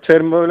sé svona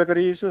 2 möguleikar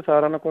í þessu. Það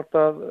er annarkvort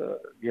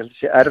ég held að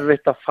sé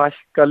erfitt að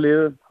fækka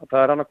liðum.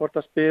 Það er annarkvort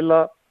að spila,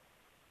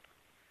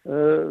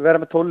 vera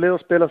með 12 lið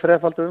og spila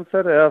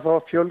þrefaldaumferð eða þá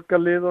að fjölga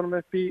liðunum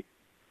upp í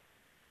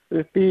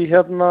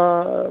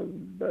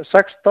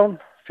 16,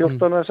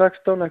 14 eða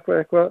 16,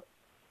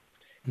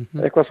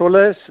 eitthvað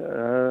svoleiðis.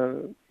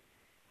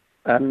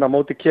 En á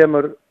móti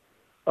kemur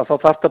að þá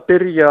þarf að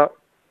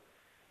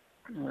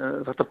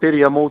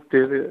byrja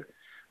mótið,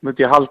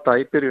 myndi ég halda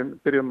í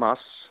byrjun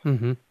mars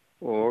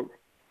og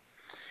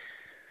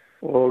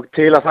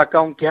til að það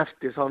gangi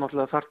eftir þá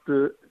náttúrulega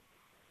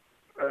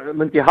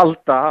myndi ég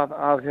halda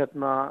að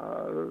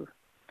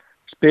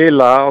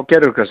spila á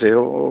gerfugrasi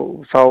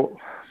og þá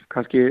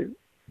kannski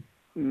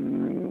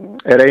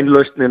ein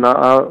lausnin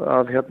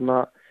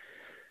að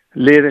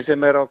liðin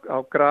sem á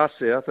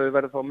grasi að þau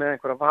verður þá með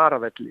einhverja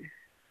varavelli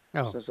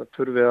þess að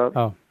þurfi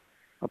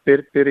að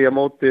byrja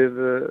mótið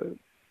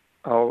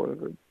á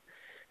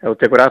ef þú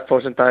tekur FH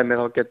sem dæmi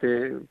þá geti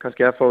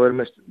kannski FH verið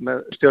með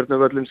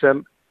Stjörnuvöllin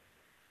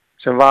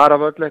sem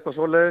varavöll eitthvað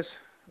svoleiðis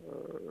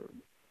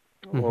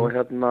og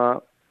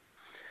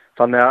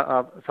þannig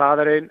að það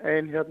er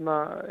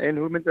ein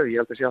hugmynd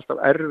ég held að sé alltaf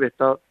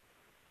erfitt að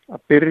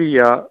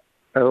byrja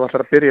ef þú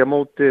ætlar að byrja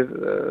mótið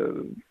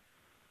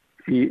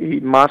í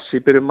mars, í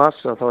byrjun mars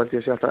þá held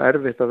ég sé alltaf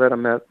erfitt að vera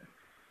með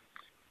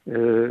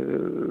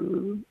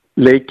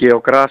leiki á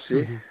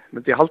grasi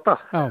myndi ég halda.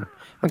 Já.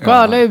 En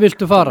hvaða leið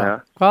viltu fara? Ja.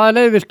 Hvaða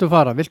leið viltu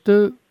fara?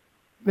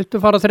 Viltu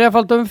fara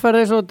þrefalda umferð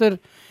eins og þetta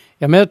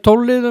er með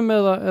 12 liðum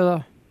eða?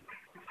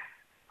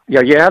 Já,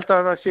 ég held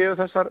að það séu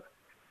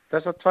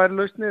þessar tvær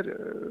lausnir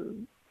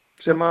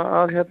sem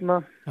að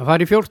Það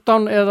fari í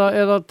 14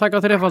 eða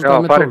taka þrefalda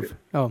með 12?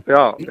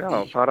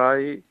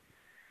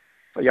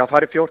 Já,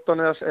 fari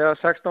 14 eða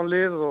 16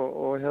 lið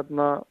og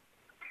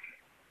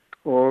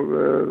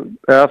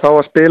eða þá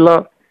að spila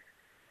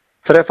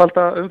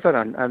þrefalda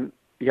umferðan en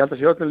ég held að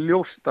sé öllum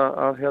ljóst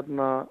að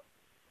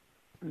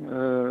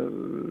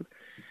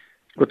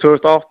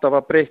 2008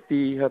 var breytt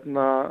í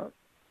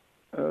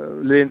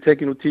liðin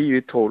tekin úr 10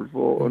 í 12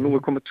 og nú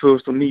er komið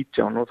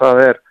 2019 og það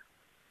er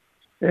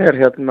ef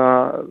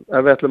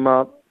við ætlum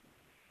að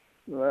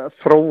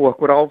þróa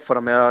okkur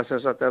áfram eða ef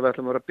við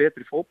ætlum að vera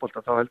betri í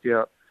fótbolta þá held ég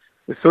að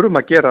við þurfum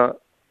að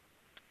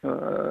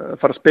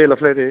fara að spila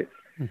fleiri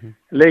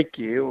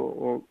leiki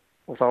og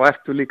þá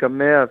ertu líka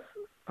með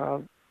að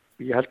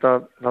ég held að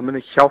það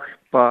muni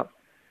hjálpa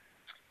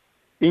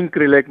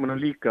yngri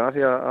leikmennum líka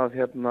því að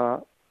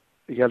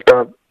ég held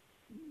að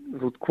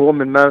þú ert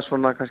komin með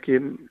svona kannski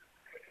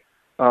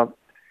að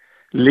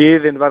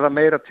liðin verða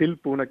meira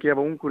tilbúin að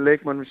gefa ungu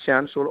leikmennum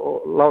sjens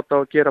og láta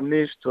að gera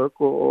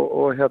mistök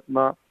og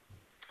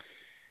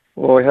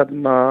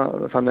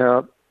þannig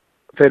að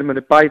þeir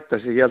muni bæta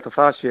sig, ég held að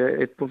það sé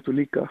eitt punktur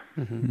líka.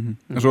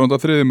 En svo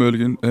þetta þriði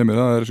möguleikin, Heimir,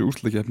 það er þessi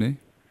úrslitakeppni.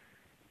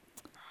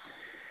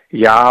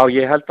 Já,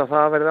 ég held að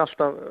það verði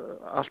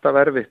alltaf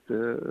erfitt.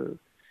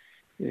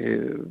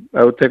 Ef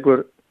þú tekur,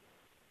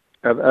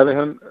 ef við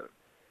höfum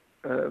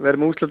verið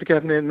með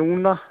úrslitakeppni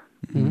núna,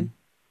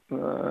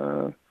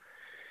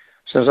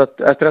 sem sagt,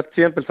 eftir þetta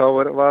tímabil þá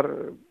var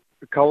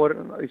KR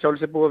í sjálfu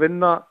sér búið að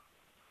vinna,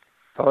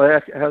 þá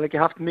hefði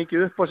ekki haft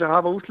mikið upp á sig að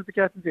hafa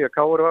úrslitakeppni því að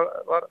KR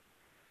var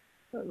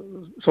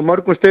svo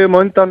mörgum stigum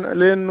á undan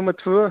liðinu nummer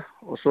 2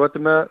 og svo þetta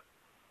með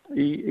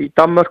í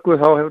Danmörku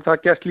þá hefur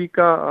það gert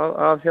líka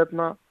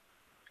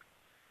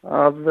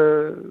að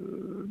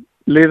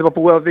liðið var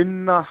búið að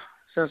vinna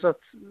sem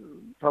sagt,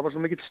 það var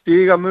svo mikill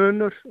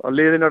stigamunur að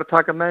liðin er að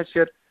taka með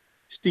sér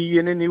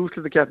stigin inn í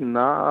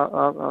úrslitakeppnina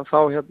að þá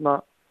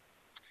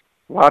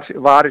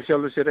var í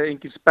sjálfu sér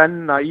engin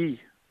spenna í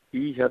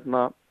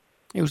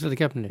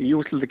úrslitakeppninni.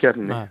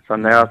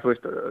 Þannig að þú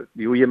veist,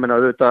 ég meina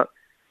auðvitað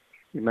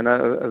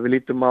ef við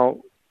lítum á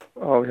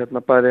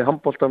bæði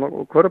handboltan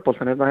og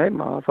körfuboltan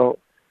heima þá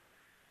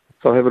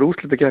hefur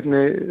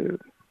úrslitakeppni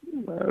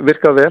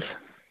virkað vel.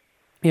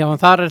 Já,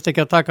 en þar er þetta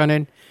ekki að taka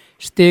neinn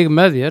stig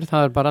með þér,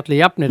 það er bara allir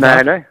jafnir.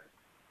 Nei.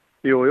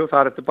 Jú, það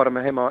er þetta bara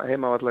með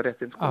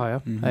heimavallarréttin. Sko. Já,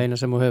 eina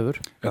sem þú hefur.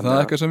 Er það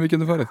eitthvað sem við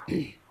getum farið?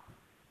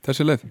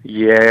 Þessi leið?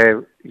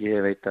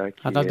 Ég veit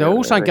ekki. Það er alltaf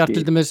ósangjart,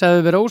 til dæmis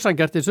hefur verið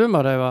ósangjart í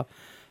sumar ef að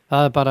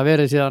það er bara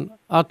verið síðan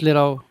allir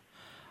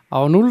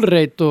á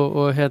núllreit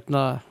og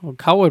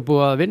KR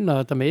búið að vinna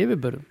þetta með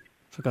yfirbörum.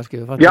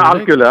 Já,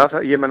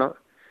 algjörlega. Ég meina,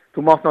 þú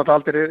mátt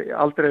náttúrulega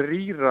aldrei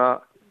rýra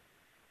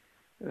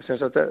sem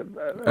sagt, ef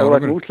það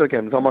er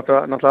útslagkeppni, þá mátt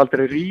náttúrulega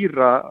aldrei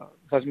rýra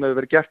það sem hefur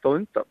verið gert á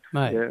undan.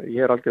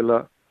 Ég er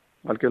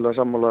algjörlega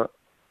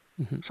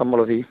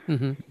sammála því.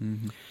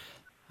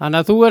 Þannig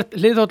að þú ert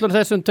hliðhollur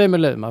þessum tveimur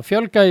leiðum, að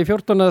fjölga í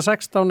 14 eða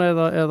 16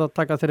 eða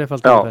taka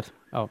þrefalda umferð.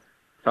 Já.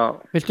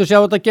 Viltu sjá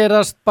þetta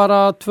gerast bara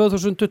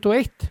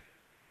 2021?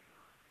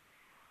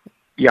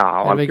 Já,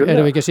 algjörlega.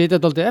 Erum við ekki að sitja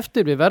þetta aldrei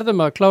eftir? Við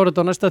verðum að klára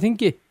þetta á næsta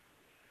þingi.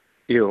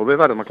 Jú, við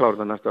verðum að klára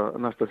þetta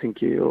næsta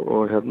þingi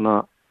og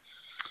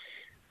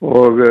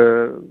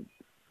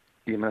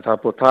ég meina það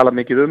er búið að tala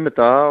mikið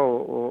þetta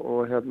og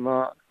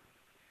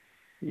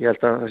ég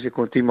held að það sé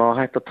komið tíma að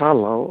hætta að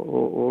tala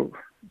og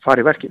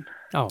fara í verkin.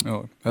 Já,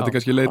 þetta er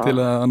kannski leið til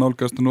að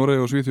nálgast Noreg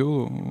og Svíþjóð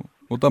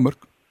og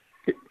Danmörk.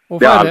 Og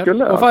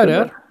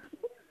Færeyjar.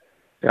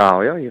 Já,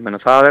 ég meina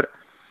það er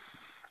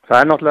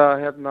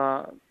náttúrulega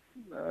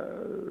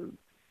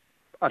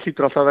að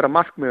hlýtur alltaf að vera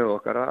markmiðið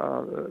okkar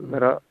að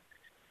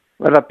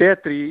vera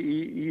betri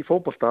í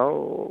fótbolta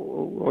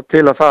og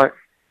til að það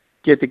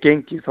geti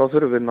gengið þá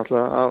þurfum við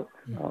náttúrulega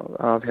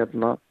að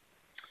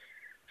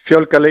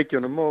fjölga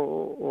leikjunum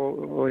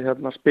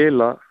og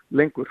spila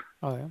lengur.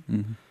 Já.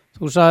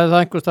 Þú sagði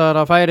það einhvers staðar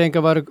að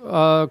Færeyingar var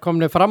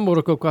komni fram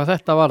úr okkur hvað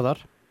þetta varðar.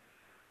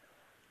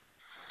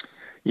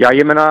 Já,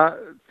 ég meina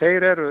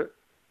þeir eru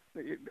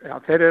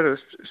þeir eru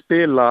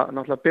spila,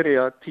 náttúrulega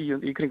byrja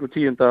í kringu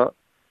 10.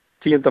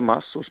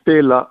 mars og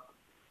spila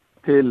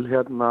til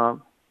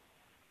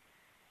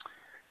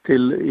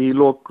til í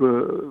lok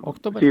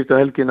síðustu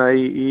helgina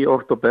í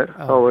október.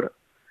 Þá er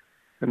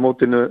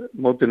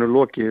mótinu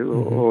lokið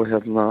og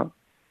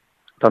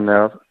þannig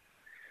að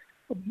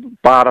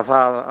bara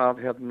það að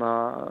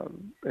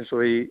eins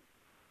og í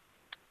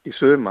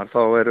sumar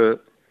þá eru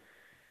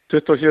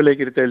 27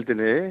 leikir í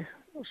deildinni,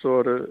 svo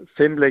eru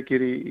 5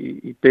 leikir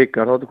í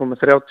bikar, þá er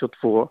komið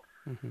 32,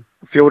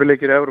 4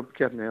 leikir í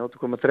Evrópukeppni, þá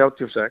er komið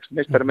 36,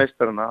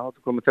 meistarana, þá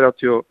er komið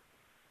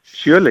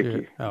 37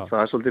 leiki. Það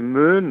er svolítið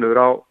munur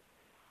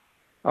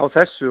á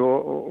þessu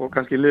og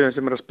kannski liðin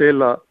sem að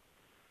spila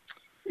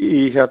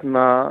í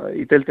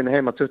deildinni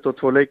heima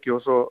 22 leiki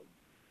og svo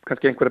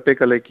kannski einhverja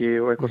bikarleiki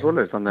og eitthvað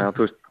svoleiðis. Þannig að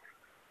þú veist,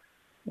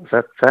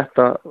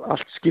 þetta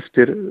allt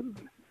skiptir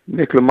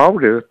miklu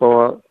máli upp á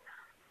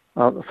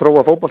að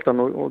þróa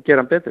fótboltan og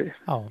gera hann betri.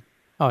 Já.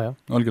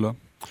 Algjörlega.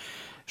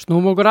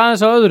 Snúum okkur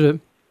aðeins á öðru.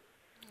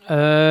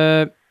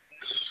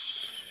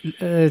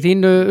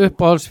 Þínu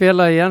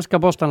uppáhaldsfélagi í enska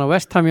boltann á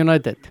West Ham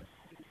United.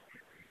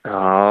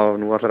 Já,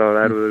 nú ætlar að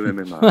vera erfiður við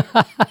mig maður.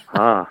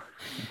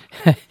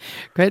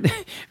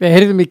 Við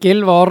heyrðum í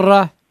Gylfa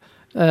Orra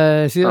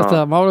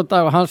síðasta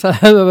mánudag og hann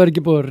sagði að það verið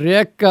ekki búið að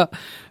reka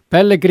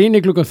Pellegrini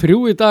klukkan 3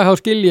 í dag, þá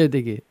skil ég þetta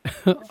ekki.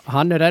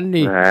 Hann er enn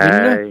í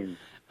vinnu.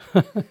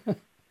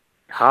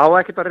 Há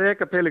ekki bara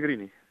reka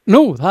Pellegrini.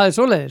 Nú, það er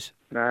svoleiðis.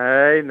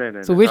 Nei.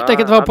 Þú vilt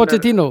ekki fá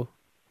Pochettino?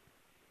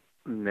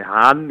 Nei,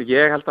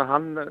 ég held að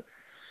hann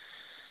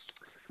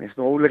finnst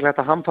nú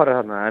óleiklegt að hann fari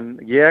þarna, en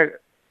ég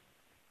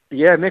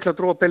er miklu að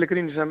trúa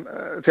Pellegrini sem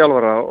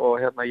þjálfara og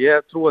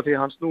ég trúa því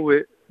að hann snúi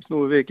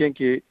við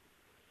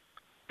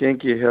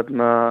gengi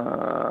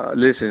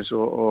liðsins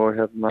og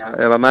ef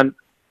að menn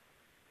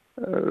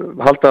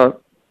halda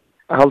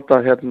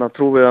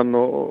trúið hann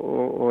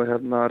og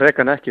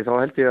reka hann ekki, þá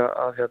held ég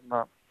að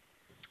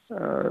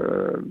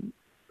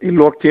í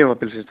lok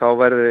tímabilsins þá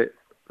verði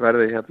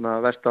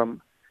West Ham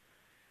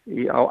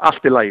á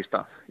allt í lagi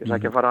stað. Ég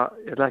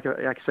ætla ekki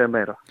að segja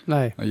meira.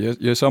 Nei. Ég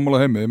er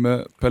sammála Heimi með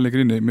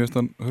Pellegrini, mér finnst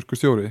hann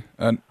hörkustjóri,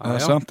 en það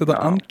er samt þetta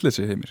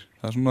andleysi Heimir.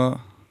 Það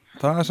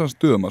er svona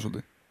stuðum að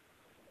svolítið.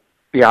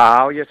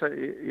 Já, ég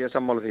er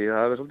sammála því.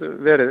 Það hefur svolítið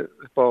verið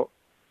upp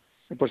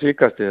á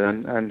síkastið,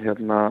 en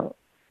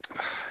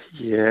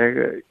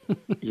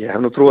ég hef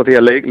nú trúið því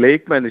að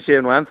leikmenni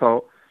séu nú ennþá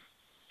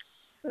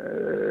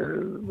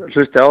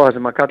hlusti á það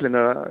sem að kallinn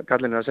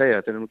er að segja.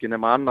 Þetta er nú ekki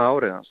nema annað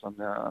árið hans,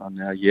 þannig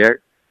að ég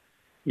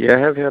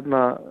hef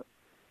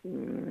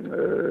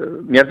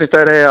mér finnst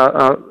það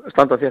að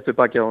standa þétt við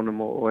baki á honum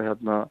og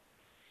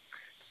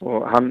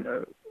hann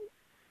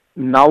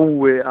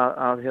nái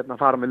að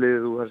fara með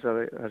liðið úr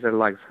þessari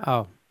lægð. Já.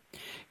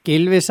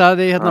 Gylfi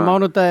sagði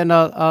mánudaginn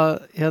að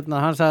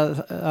hann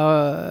sagði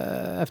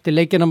eftir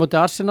leikina móti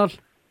Arsenal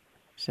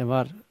sem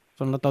var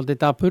svona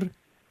dálítið dapur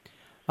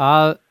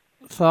að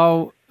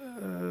þá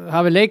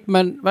hafi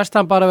leikmenn West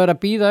Ham bara verið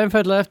að bíða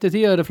einfaldlega eftir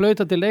því að þeir eru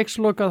flauta til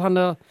leiksloka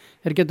þannig að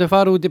þeir getur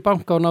farið út í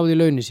banka og náði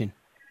launin sín.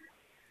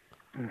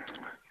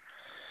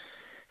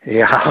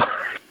 Já,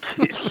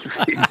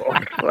 Gylfi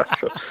Orra.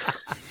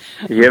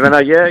 Ég meina,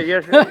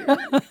 ég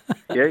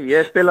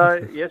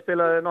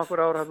spilaði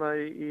nokkur ár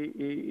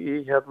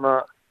í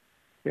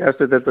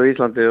efstu deild á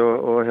Íslandi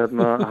og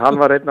hann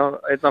var einn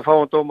af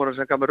fáum dómurum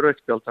sem gaf mér rautt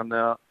spjald,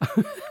 þannig að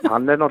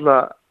hann er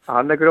náttúrulega,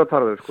 hann er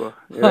grjótharður, sko.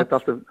 Ég veit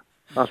allt um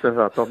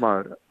það,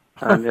 toppmaður.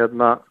 En ég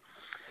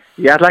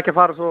ætla ekki að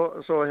fara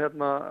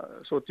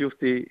svo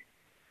djúpt í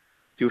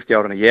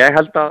árinu. Ég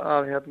held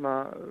að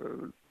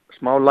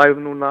smá lægð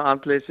núna,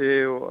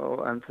 andleysi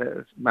en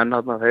menn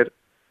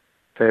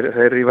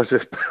þeir rífast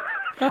upp.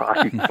 Það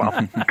í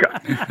banka.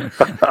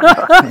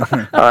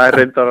 Það er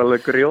reyndar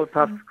alveg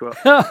grjóthart, sko.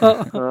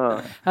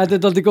 Þetta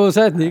er dálítið góð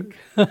setning.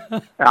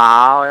 Já.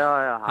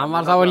 Hann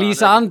var þá að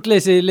lýsa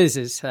andleysi í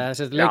liðsins.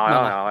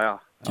 Já.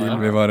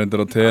 Gylfi var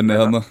reyndar á tenni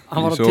þarna.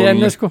 Hann var á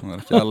tenni, sko. Hann var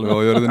ekki alveg á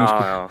jörðinni,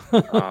 sko.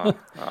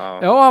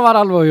 Já, hann var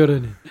alveg á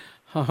jörðinni.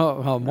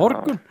 Á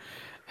morgun.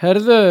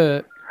 Herðu,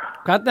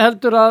 hvernig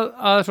heldur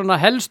að svona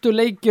helstu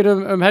leikir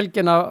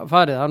helgina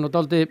farið? Hann og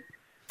dálítið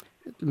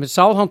með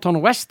Southampton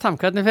og West Ham,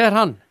 hvernig fer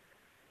hann?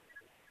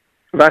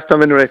 West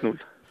Ham vinnur 1-0.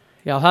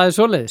 Já, það er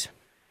svoleiðis.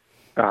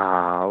 Já,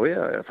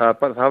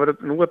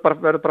 nú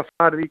verður bara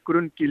farið í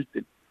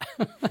grunngildin.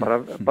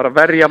 Bara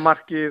verja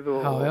markið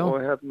og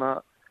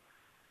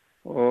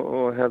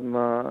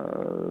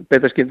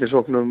beita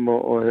skyndisóknum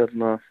og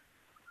þannig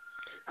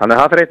að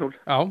það er 1-0.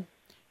 Já,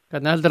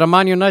 hvernig heldur að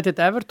Man United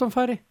Everton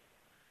fari?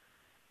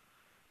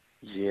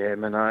 Ég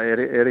meina,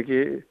 er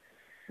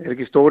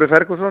ekki Stóri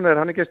Ferguson, er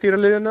hann ekki að stýra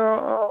liðinu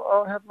á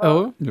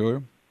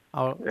Jú.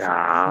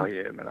 Já,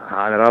 ég meina,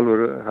 það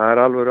er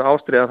alvöru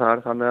ástriða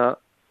þar, þannig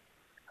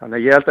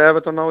að ég held að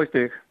Everton ná í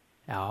stig.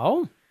 Já,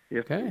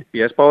 ég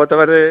spái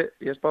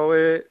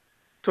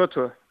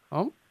 2-2.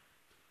 Já.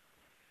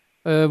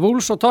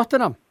 Wolves og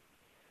Tottenham?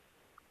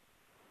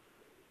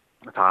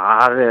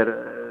 Það er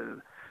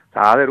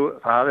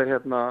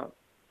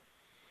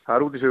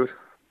út í sigur.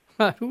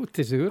 Það er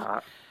útisigur.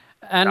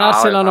 En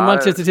Arsenal og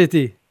Manchester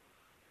City?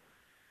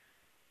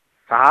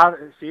 Það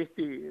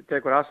City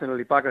tekur Arsenal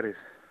í bakarið.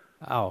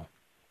 Já,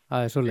 það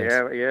er svoleiðis.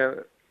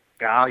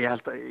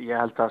 Ég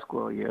held að sko,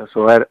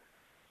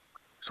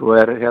 svo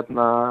er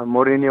hérna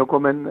Mourinho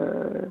kominn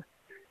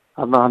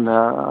hann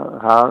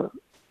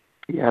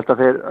ég held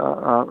að þeir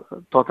að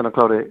Tottenham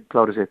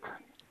klári sitt.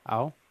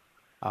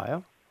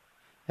 Já.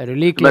 Eru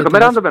líklega...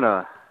 Með andur menna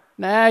það?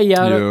 Nei,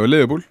 Jú,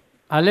 Liverpool.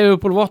 Það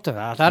Liverpool votta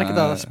það er ekki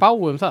að spá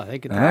um það.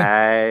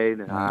 Nei,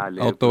 það er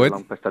Liverpool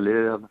langt besta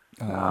liðið þarna.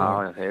 Já,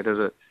 þeir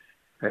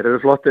eru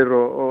flottir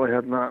og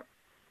hérna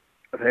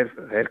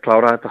þeir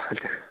klára þetta,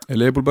 held ég. Er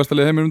Liverpool besta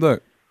lið heimir dag?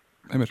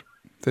 Heimir,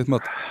 þitt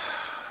mat?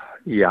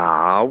 Já,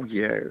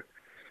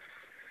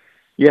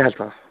 ég held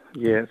það.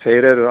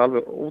 Þeir eru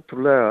alveg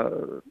ótrúlega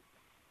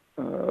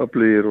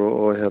öflugir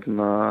og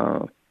hérna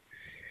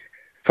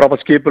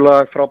frábært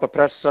skipulag, frábært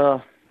pressa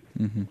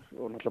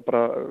og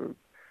náttúrulega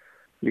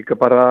líka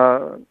bara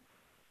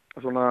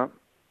svona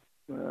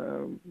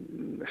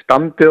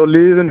standið á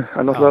liðun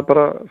er náttúrulega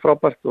bara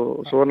frábært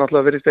og svo er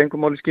náttúrulega verið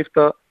engum máli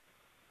skipta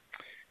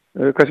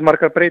hversu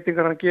margar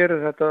breytingar hann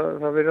gerir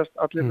það verðast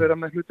allir vera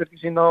með hlutverki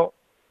sín á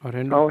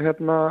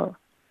hérna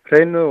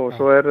hreinu og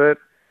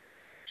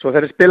svo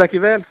þeir spila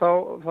ekki vel þá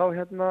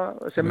hérna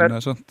sem er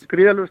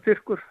gríðalegur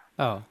styrkur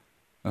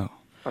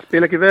að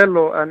spila ekki vel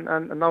en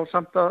ná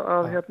samt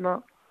að hérna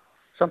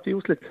samt í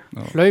úrslit.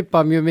 Hlaupa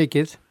mjög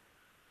mikið.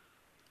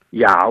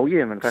 Já,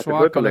 ég menn þetta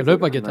svakalega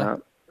hlaupageta.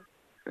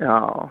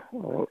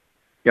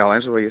 Já,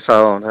 eins og ég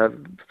sagði á hann, það er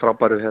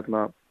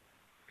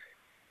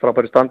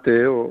frábæri standi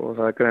og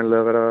það er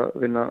greinilega verið að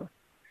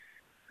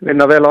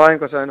vinna vel á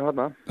æfingarsæðinu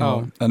hérna.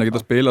 En ekki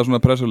að spila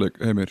svona pressuleik,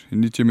 Heimir, í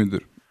 90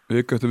 mínútur,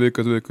 viku eftir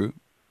viku,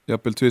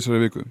 jafnvel 2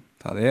 í viku.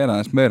 Það er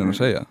aðeins meira en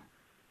að segja.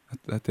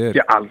 Þetta er...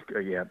 Já,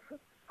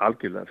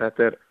 algjörlega.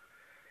 Þetta er,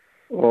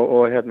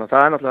 og hérna,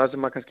 það er náttúrulega það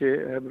sem maður kannski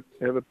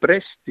hefur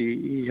breyst í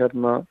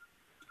hérna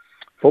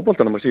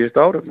fótboltanum á síðustu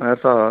árum. Það er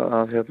það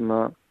að hérna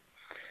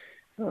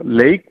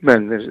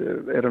leikmenn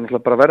eru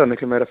náttúrulega bara að verða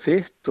miklu meira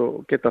fitt og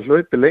geta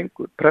hlaupi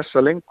lengur, pressa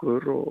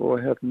lengur og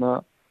hérna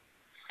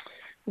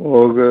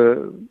og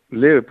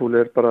Liverpool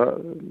er bara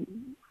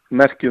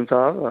merki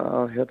það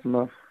að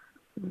hérna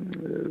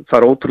það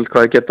er ótrúlega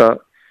hvað geta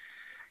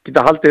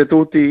haldið þetta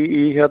út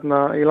í hérna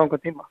í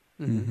langan tíma.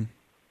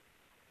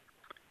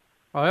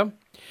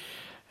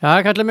 Já,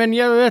 kallið minn,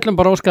 við ætlum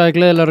bara að óska þig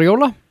gleðilegra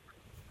jóla.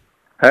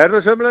 Herðu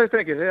sömulegis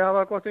drengir, þið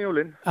hafa gott um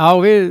jólin. Já,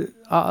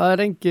 það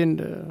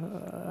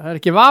er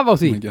ekki vaf á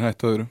því. Engin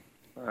hætt öðru.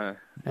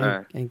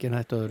 Engin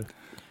hætt öðru.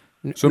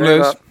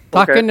 Sömulegis.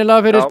 Takk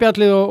innilega fyrir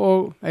spjallið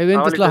og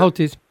yndislega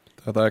hátíð.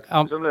 Takk.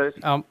 Sömulegis.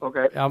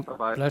 Já,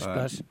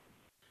 bless.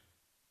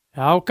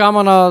 Já,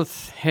 gaman að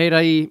heyra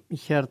í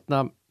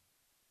hérna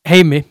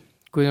Heimi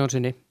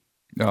Guðjónssoni.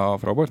 Já,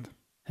 frábært.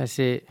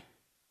 Þessi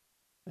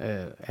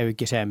ef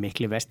ekki segja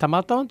mikli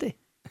vestamátáandi.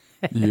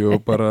 Jú,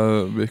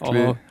 bara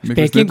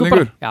mikli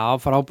snillingur. Já,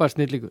 frábær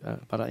snillingur,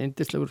 bara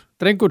yndislegur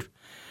drengur.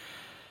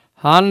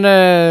 Hann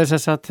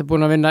sem sagt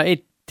búinn að vinna 1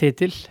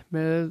 titil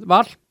með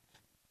Val.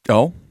 Já,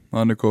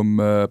 hann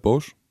kom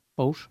Bós.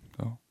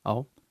 Já.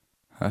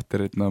 Þetta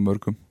er einn af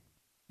mörgum.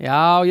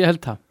 Já, ég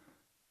held það.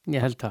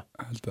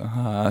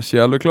 Það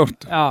sé alveg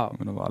klárt. Já.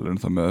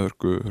 Valurinn það með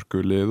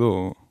hörku lið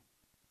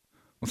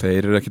og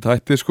þeir eru ekki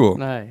tætti sko.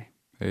 Nei.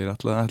 Þeir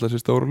ætla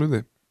sér stóra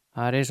hluti.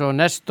 Það er eins og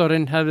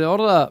Nestorinn hefði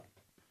orðað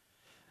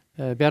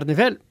Bjarni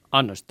Fel,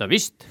 annars það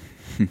víst.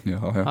 Já.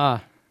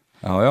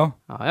 Já.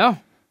 Það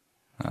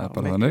er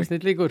bara þannig.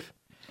 Snillíkur.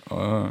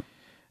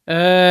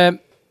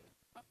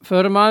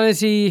 Förum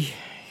aðeins í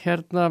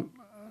hérna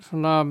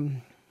svona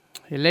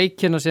í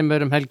leikina sem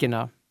er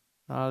helgina.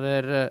 Það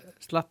er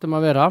slattum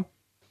að vera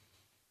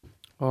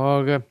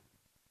og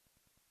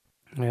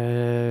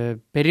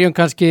byrjum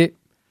kannski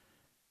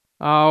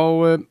á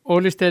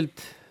ólisteild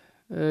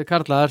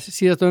karlaðar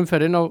síðasta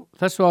umferðin á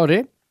þessu ári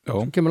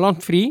sem kemur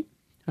langt frí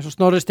eins og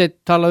Snorri Steinn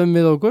talaði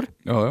við okkur.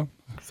 Já,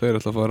 þeir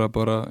ætla að fara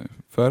bara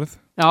ferð.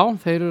 Já,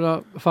 þeir eru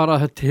að fara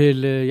til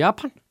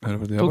Japan,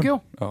 Tókjó,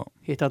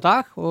 hitta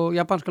Dag og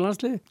japanska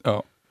landsliði.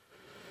 Já.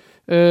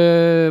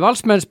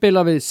 Valsmenn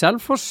spila við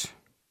Selfoss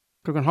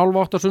klukkan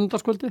 7:30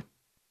 sunnudagskvöldi.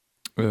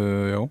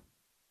 Já.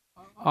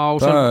 Á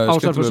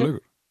skemmtilegur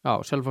leikur. Já,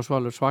 Selfoss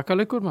Valur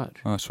svakaleikur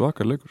maður.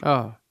 Svakaleikur.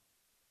 Já.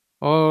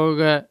 Og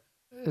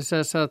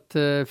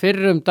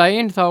fyrir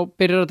daginn þá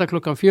byrjar þetta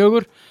klukkan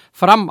 4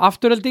 fram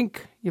afturhelding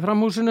í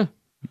framhúsinu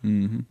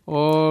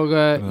og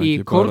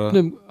í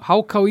kórnum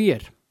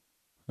HKÍR.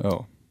 Já,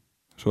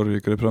 sorry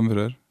ég greið fram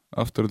fyrir þér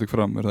afturhelding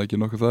fram, er það ekki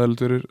nokkuð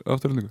þægilegt fyrir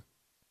afturheldingu?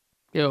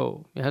 Jú,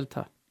 ég held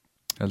það.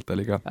 Held það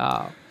líka. Já.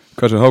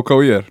 Hvað sem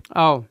HKÍR?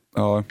 Já,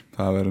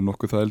 það verður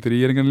nokkuð þægilegt fyrir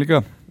íringan líka.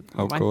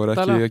 HK er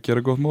ekki að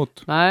gera gott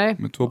mót. Nei.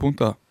 Með 2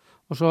 punkta.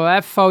 Og svo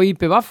FH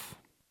IBVF.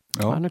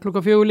 Hann er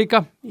klukkan 4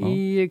 líka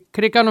í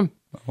kriganum.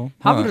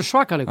 Það verður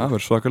svakaleikur. Það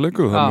verður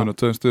svakaleikur og það munar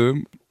 2 stigum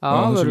á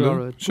þessu liðum,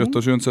 7.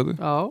 og 7. seti.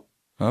 Já.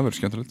 Það verður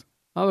skemmtilegt.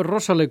 Það verður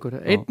rosaleikur.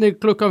 Einnig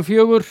klukkan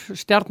 4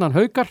 Stjarnan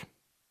Haukar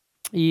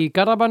í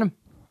Garðabænum.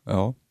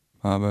 Já,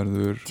 það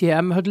verður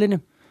TM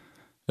höllinni.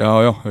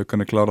 Já,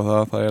 Haukarnir klára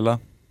það eiginlega.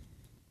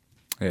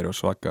 Þeir eru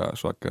svaka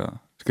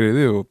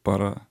skriði og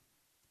bara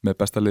með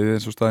besta liði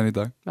eins og staðin í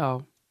dag.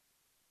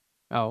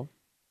 Já.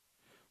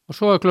 Og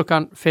svo er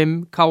klukkan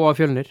 5 K.A.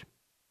 Fjölnir.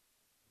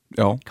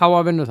 Já. K.A.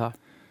 vinnu það.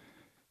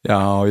 Já,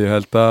 ég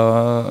held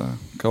að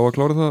K.A.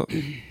 klára það.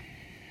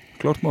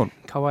 Klárt mál.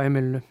 K.A.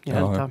 heimilinu, ég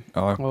held það.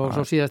 Já. Og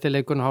svo síðast í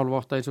leikun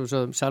 7:30 eins og við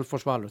sögum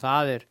Selfoss Valur.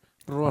 Það er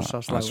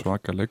rosa slagur. Það er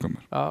svaka leikum.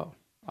 Já,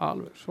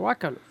 alveg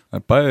svakalur.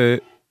 En bæði,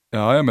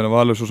 já, ég meina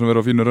Valur svo sem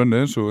verður á fínu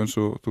rönni eins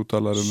og þú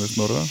talar með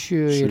Snorra.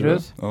 7 í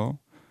röð. Já.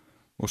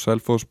 Og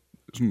Selfoss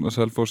sem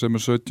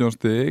er 17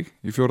 stig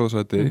í 4.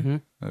 sæti.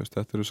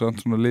 Þetta eru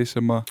samt svona lið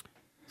sem að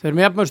Þeir eru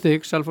með jafnmörg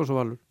stig, Selfoss og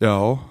Valur. Já,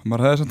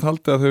 maður hefði samt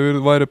haldið að þau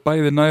væri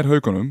bæði nær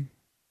Haukunum.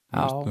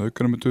 Já.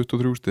 Haukunum er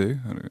 23 stig,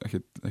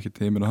 ekki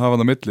tímin að hafa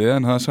það milli,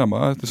 en það er sama,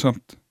 þetta er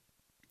samt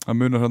að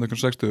munar hann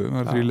einhvern 60, það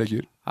er 3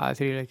 leikir. Það er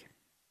 3 leikir.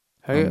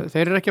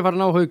 Þeir eru ekki að fara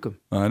að ná Haukum.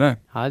 Nei.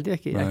 Það held ég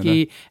ekki.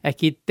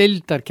 Ekki í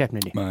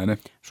deildarkeppninni. Nei.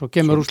 Svo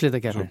kemur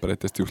úrslitakeppnin. Svo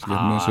breytist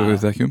úrslitakeppnin, svo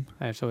við þekkjum.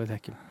 Nei, svo við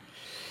þekkjum.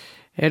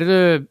 Heyrðu,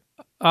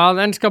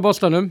 að enska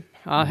boltanum,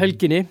 að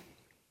helginni.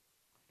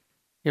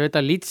 Ég veit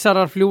að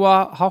Leedsarar fljúa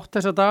hátt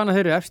þessa dagana,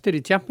 þeir eru efstir í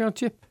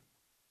Championship.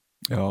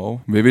 Já,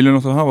 við viljum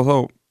náttúrulega hafa þá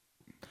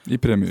í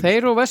premjur.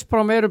 Þeir og West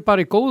Brom eru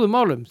bara í góðum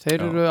málum.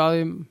 Þeir eru að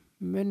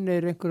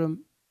minnir einhverjum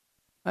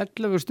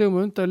 11 stigum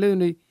undan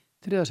liðinu í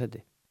 3.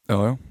 sæti.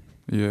 Já.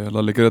 Ég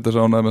laði líka þetta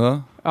sánaði með það.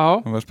 Já.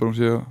 Og West Brom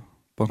séu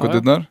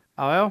bankadirnar.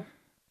 Já.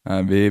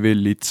 En við vil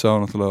Leedsa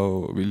náttúrulega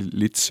og við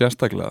Leeds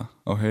sérstaklega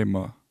á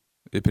heima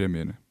í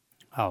premjunu.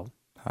 Já.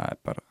 Það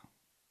er bara,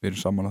 við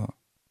erum saman að það.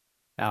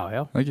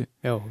 Já. Ekki?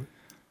 Já.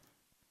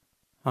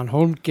 Hann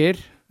Hólmgeir,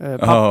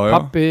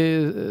 pappi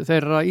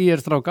þeirra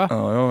IR-stráka.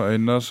 Já,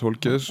 Einars,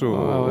 Hólgeis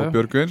og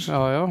Björgvins.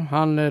 Já,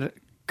 hann er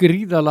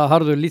gríðalega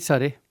harður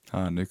Leedsari.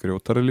 Hann er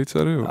grjótari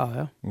Leedsari.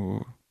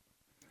 Og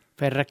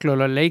fer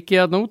reglulega leiki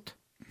þarna út.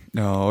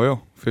 Já,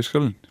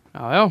 fiskalinn.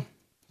 Já,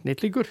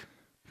 nýttlíkur.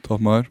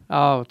 Toppmaður.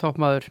 Já,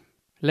 toppmaður.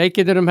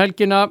 Leikinir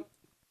helgina,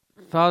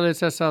 það er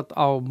sessat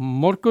á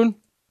morgun.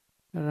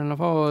 Ég er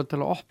að fá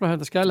til að opna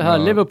þetta skæli. Það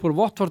er Liverpool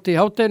Watford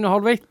í hádeginu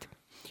 12:30.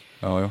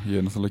 Já, ég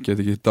náttúrulega get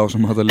ekki dá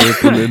sem þetta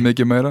liðbúlið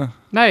mikið meira.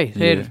 Nei,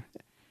 þeir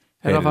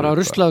er að fara að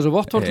rusla þessu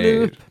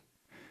Watford-lið upp.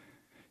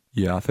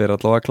 Já, þeir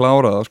allavega að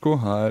klára það, sko.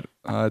 Það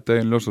er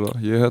deginn ljósur það.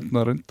 Ég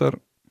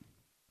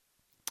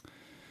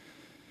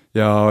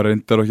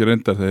reyndar og ekki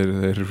reyndar.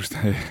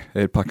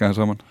 Þeir pakka það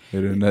saman.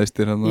 Þeir eru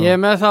neðstir hérna. Ég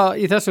er með það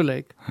í þessu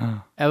leik.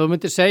 Ef þú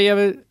myndir segja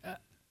við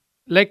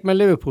leikmenn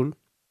Liverpool,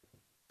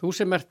 þú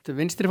sem ert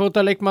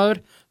vinstrifóta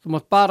leikmaður, þú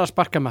mátt bara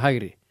sparka með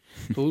hægri.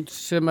 Þú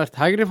sem ert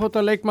hægri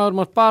fóta leikmaður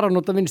mátt bara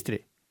nota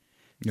vinstri.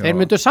 Já. Þeir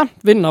myndu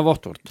samt vinna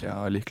Watford. Já,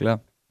 líklega.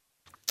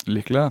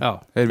 Já,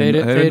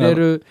 þeir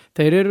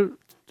eru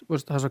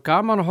það er svo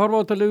gaman að horfa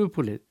á þetta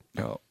Liverpoolið.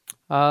 Já.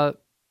 Að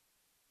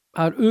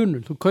það er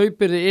unul, þú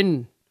kaupir þig inn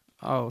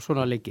á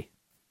svona leiki.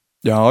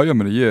 Já,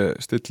 ég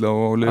stilla á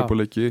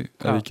Liverpool-leiki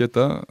ef ég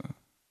geta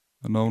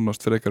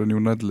nánast frekar en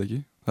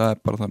United-leiki. Það er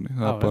bara þannig.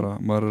 Það er bara,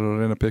 maður er að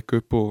reyna að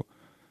peka upp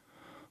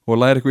og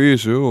læra eitthvað í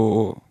þessu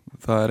og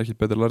það er ekkit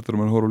betur lærtur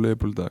en horfa á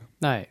Liverpool í dag.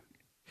 Nei.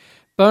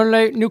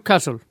 Burnley,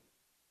 Newcastle.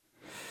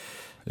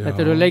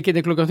 Þetta eru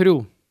leikinni klukkan 3.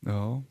 Já,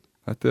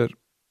 þetta er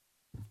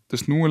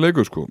snúin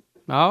leikur, sko.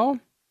 Já.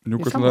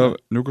 Newcastle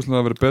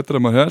hafa verið betra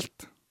en maður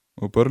held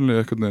og Burnley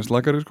eitthvað neðan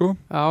slakari, sko.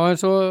 Já, en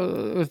svo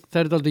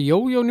þeir eru aldrei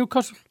jójó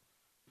Newcastle.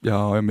 Já,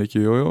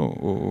 mikið jójó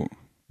og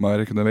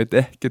maður veit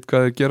ekkert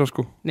hvað þeir gera,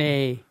 sko.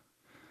 Nei.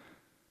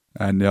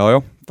 En já.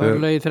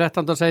 Burnley í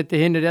 13. sæti,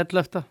 hinn er í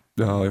 11.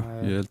 Já,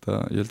 ég held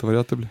að vera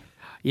játtöfli.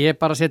 Ég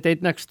bara setja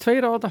 1x2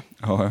 á þetta.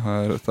 Já,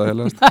 það er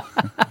helast.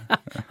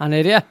 Hann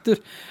er réttur.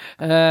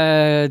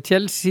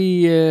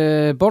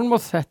 Chelsea,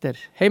 Bournemouth, þetta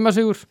er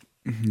heimasigur.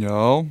 Já,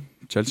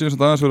 Chelsea er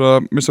svona aðeins verið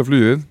að missa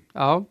flugið.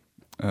 Já.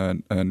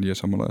 En ég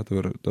samanlega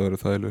þetta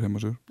verið þægilegur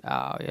heimasigur. Já,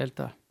 ég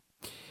held að.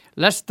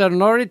 Leicester,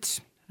 Norwich,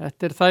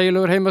 þetta er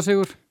þægilegur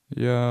heimasigur.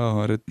 Já,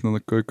 það er einn af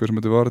það gaukur sem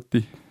heitir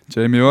Vardy.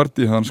 Jamie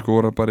Vardy, hann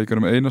skora bara í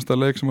einhverjum einasta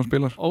leik sem hann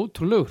spilar.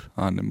 Ótrúlegur.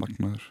 Hann er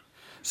magnaður.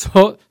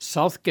 Svo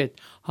Southgate,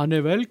 hann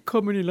er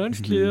velkomin í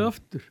landsliðið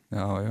aftur.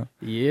 Já.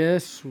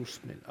 Jesús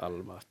minn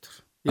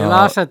almatur. Ég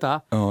las þetta.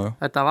 Já.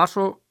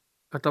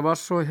 Þetta var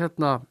svo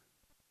hérna,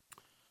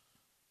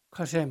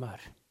 hvað segir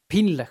maður?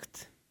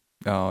 Pínlegt.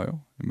 Já,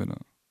 ég meina,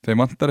 þeir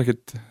vantar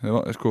ekkit,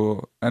 sko,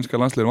 enska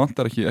landsliðið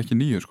vantar ekki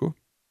nýju, sko.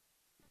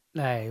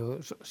 Nei,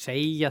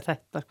 segja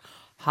þetta.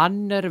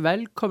 Hann er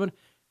velkomin.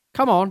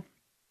 Come on.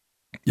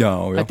 Já.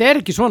 Þetta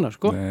er ekki svona,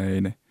 sko.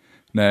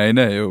 Nei,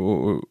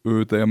 og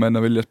auðvitað að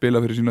menna vilja spila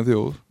fyrir sína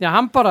þjóð. Já,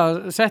 hann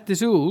bara setti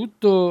sig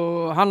út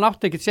og hann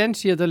átti ekkert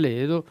séns í þetta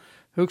lið og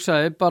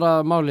hugsaði bara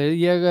málið,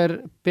 ég er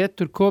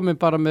betur komin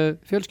bara með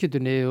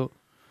fjölskyldunni og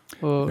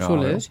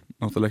svoleiðis.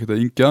 Já, náttúrulega ekkert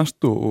að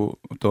yngjast og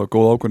það var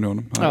góð ákvörðun í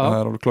honum. Það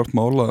er alveg klart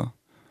mál að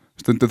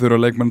stundum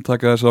þurfa leikmenn að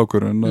taka þessi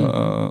ákvörðun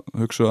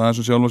að hugsa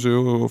aðeins sjálf sig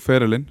og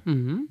ferilinn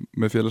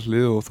með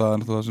félagslið og það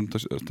er náttúrulega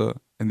það sem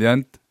in the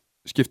end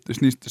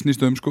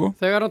snýst sko.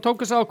 Þegar hann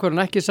tók þessu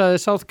ákvörðun ekki sagði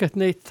Southgate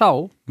neitt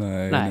þá.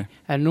 Nei.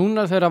 En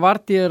núna þegar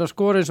Vardy að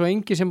skora eins og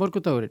engi sem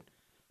morgundagurinn,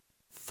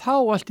 þá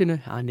allt innu,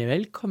 hann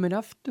velkomin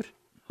aftur.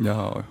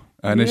 Já.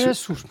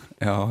 Jesús.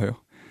 Já.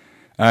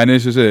 En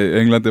eins og segi,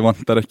 Englandi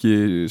vantar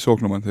ekki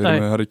sóknumann. Þeir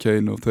eru með Harry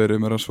Kane og þeir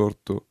eru með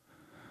Rashford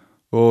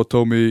og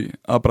Tommy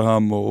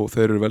Abraham og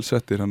þeir eru vel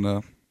settir.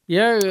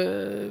 Ég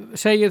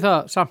segi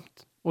það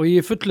samt og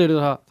ég fullir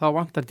það, þá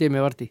vantar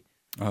Jamie Vardy.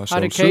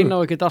 Harry Kane á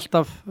ekkert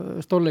alltaf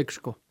stórleik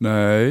sko.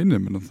 Nei,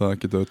 menn það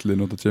geta öll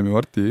nota Jamie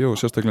Vardy og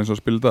sérstaklega eins og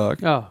spila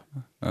dag. Já.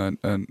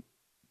 En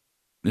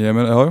ég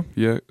meina,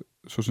 ég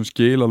svo sem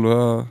skil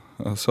alveg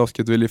að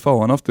Southgate vilji fá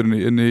hann aftur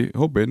inn í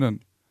hópin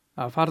en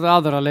það farði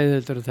aðra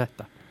leiðildur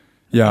þetta.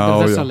 Já,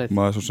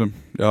 maður svo sem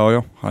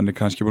já, hann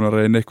kannski búin að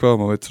reyna eitthvað og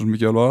maður veit svo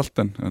mikið alveg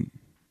allt en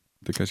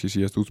þetta kannski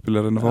síðast útspil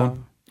að reyna að fá hann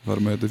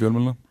fara með þetta í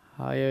fjölmiðluna.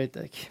 Já, ég veit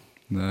ekki.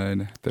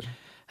 Nei, þetta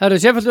Herru,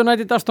 Sheffield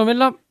United Aston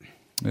Villa.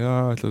 Já,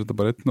 ætla þetta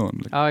bara einn og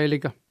hann. Já, ég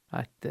líka.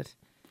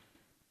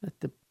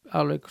 Þetta er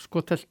alveg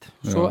skotelt.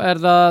 Svo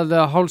það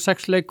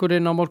 5:30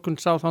 leikurinn á morgun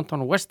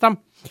Southampton og West Ham.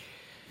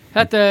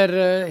 Þetta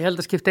ég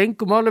held að skipta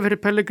engu máli fyrir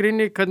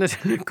Pellegrini, hvernig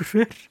þessi leikur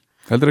fyrir.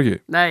 Heldur ekki?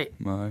 Nei,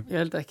 ég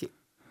held ekki.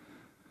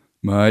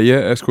 Nei,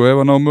 sko, ef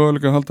hann á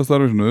möguleika að halda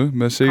starfinu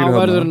með sigri hann.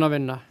 Þá verður hann að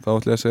vinna. Þá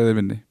ætla ég að segja þeir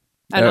vinni.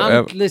 En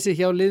andleysi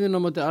hjá liðinu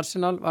á móti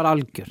Arsenal var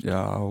algjört.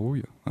 Já,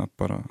 það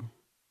bara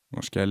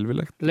var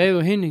skelfilegt. Leið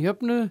og hinn í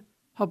jöfnu,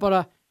 þá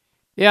bara,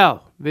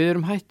 já, við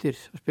erum hættir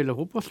að spila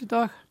fótboll í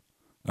dag.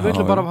 Við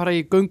ætlum bara að fara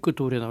í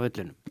göngutúr hérna á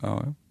vellinum. Já.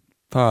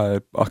 Það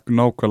er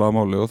nákvæmlega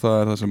máli og það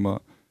er það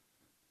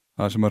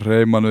sem að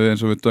reyma við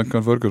eins og við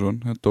Duncan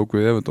Ferguson, hann tók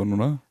við Everton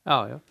núna.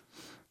 Já.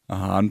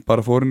 Að hann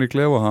bara fór inn í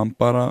klefa og hann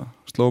bara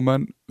sló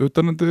menn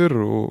utanundir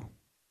og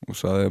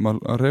sagði þeim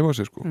að reyfa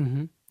sig sko.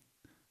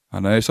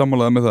 Þannig að ég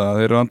sammálaði með það,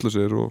 þeir eru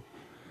andlausir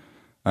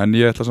en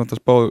ég ætla samt að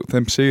spá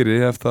þeim sigri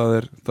ef það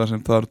er það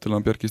sem þarf til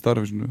að bjarga í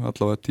starfisinu,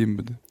 allavega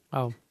tímabundið.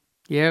 Já,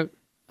 ég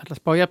ætla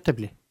að spá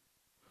jafntefli.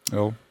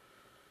 Já.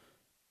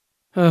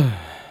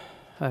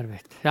 Það er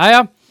veikt.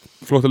 Jæja.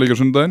 Flotta leikir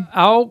sundaginn.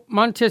 Á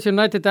Manchester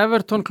United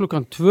Everton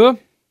klukkan 2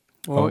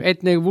 og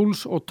einnig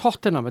Wolves og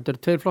Tottenham, þetta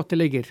eru 2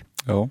 flotti leikir.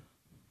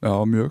 Já,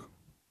 mjög.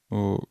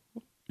 Og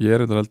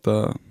ég þetta held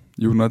að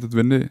United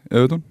vinni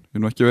Everton.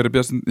 Ég nú ekki verið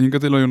bjast hinga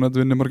til að United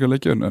vinni margar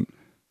leikir en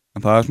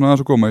það er svona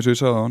að koma, eins og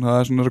ég sagði á hann, það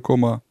er svona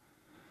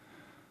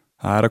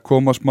að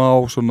koma smá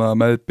svona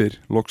meðbyr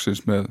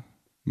loksins með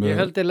ég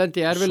held að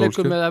lendi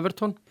erfileikum með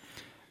Everton.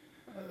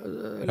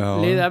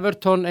 Lið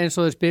Everton eins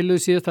og þeir spiluðu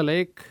síðasta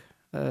leik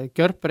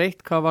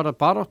gjörbreytt hvað var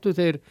það baráttu,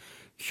 þeir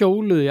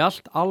hjóluðu í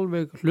allt,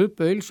 alveg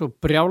hlupu eils og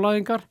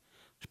brjálaðingar,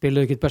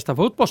 spiluðu ekki besta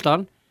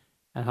fótboltan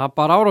en það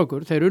bara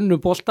árangur, þeir unnu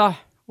bolta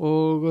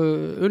og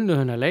unnu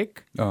hennar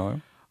leik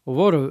og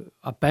voru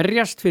að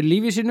berjast fyrir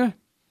lífi sínu.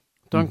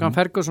 Duncan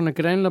Ferguson er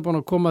greinilega búin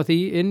að koma því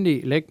inn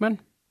í leikmenn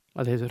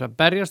að þeir þurfa að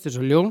berjast eins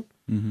og ljón.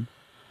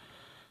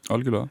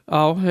 Algjörlega.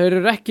 Já, þeir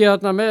eru ekki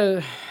þarna með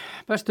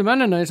bestu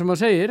mennina eins og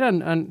maður segir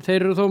en þeir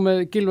eru þó með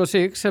Gylfa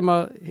Sig sem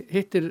að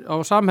hittir á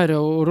samherja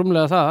og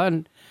rúmlega það en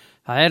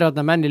það eru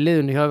þarna menn í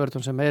liðunni hjá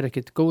Everton sem er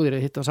ekkit góðir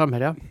að hitta á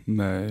samherja.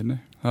 Nei,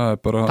 það er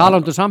bara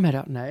talandu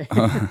samherja, nei.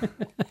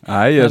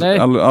 Nei, ég er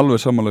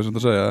alveg samanlega sem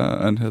það segja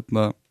en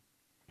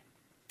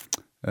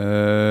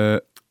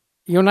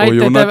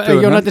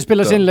United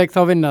spila sinnleik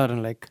þá vinnaður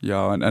hann leik. Já,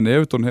 en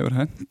Everton hefur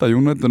henta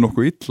United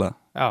nokkuð illa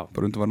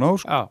bara undir var ná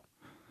sko.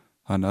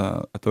 Þannig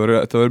að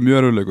þetta verður mjög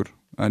erfiðleikur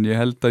en ég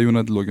held að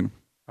United lókinum.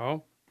 Já.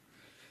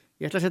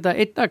 Ég ætla að setja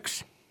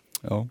 1x.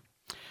 Já.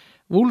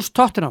 Wolves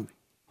Tottenham.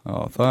 Já,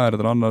 það er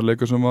þetta annar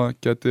leikur sem að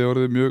geti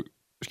orðið mjög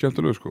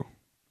skemmtilegur sko.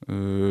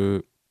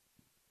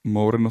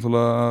 Móri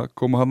náttúrulega að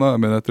koma hana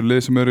með þetta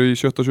lið sem eru í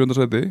 7. og 7.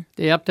 sæti.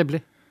 Þetta er jafntefli.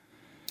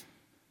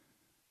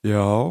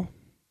 Já.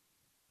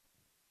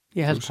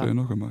 Ég held það.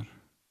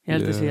 Ég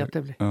held þessi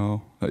jafntefli. Já,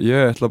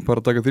 ég ætla bara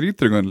að taka þér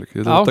ítryggum ennleik.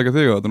 Ég ætla að taka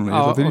þig á þetta núna. Ég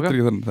ætla að þér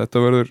ítryggum þannig. Þetta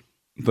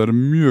verður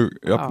mjög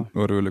jafn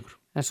leikur.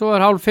 En svo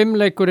er 4:30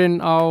 leikurinn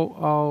á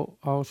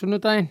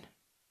sunnudaginn.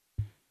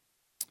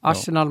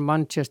 Arsenal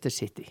Manchester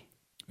City.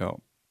 Já.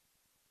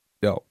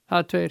 Það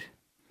er 2.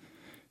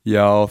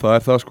 Já, það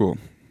er það sko.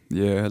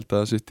 Ég held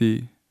að City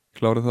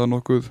klárið það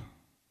nokkuð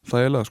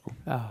þægilega sko.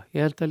 Já,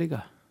 ég held það líka.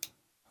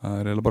 Það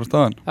er eiginlega bara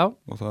staðan. Já.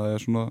 Og það er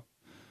svona,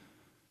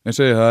 ég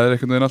segi, það er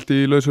einhvern veginn allt í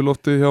lausu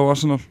lofti hjá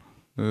Arsenal.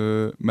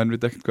 Menn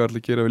veit ekkert hvað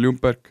allir gera við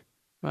Ljungberg.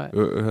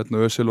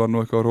 Özil var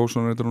nú eitthvað á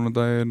Rósson núna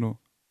daginn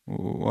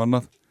og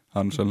annað.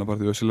 Hann selna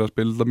bara því Özil að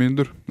spila alltaf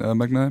mínútur eða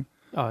megnaði.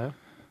 Já.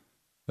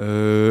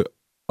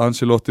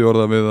 Ancelotti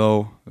orða við á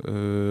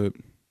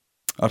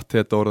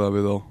Arteta orða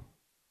við á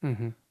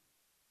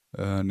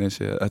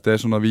þetta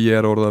er svona við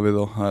er orða við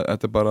á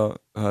þetta er bara,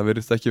 það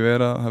virðist ekki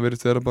vera það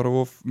virðist vera bara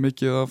of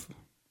mikið af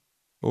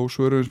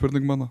ósvöruðum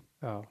spurningum að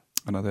það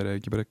þannig að þeir eru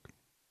ekki breyk.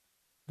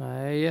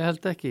 Nei, ég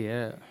held ekki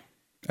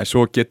En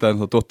svo geta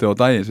það dottið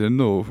á daginn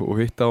sinn og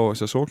hitta á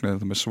þessa sóknir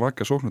þetta með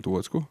svaka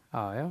sóknardúið sko.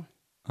 Já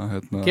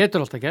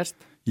Getur alltaf gerst.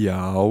 Já,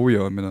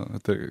 ég meina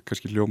þetta er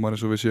kannski hljómar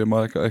eins og við séum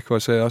að eitthvað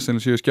að segja að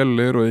Arsenal séu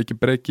skellulegir og ekki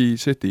breyki í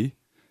City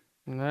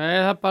Nei,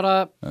 það bara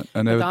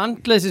þetta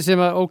andleysi sem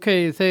að,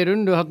 þeir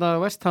unnu hérna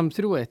West Ham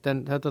 3-1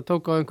 en þetta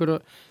tók á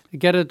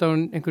gerði þetta á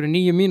einhverju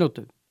 9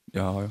 mínútum.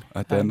 Já,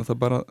 þetta er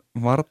náttúrulega bara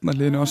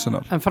varnarliðinu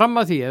Arsenal. En fram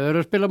að því, ef þeir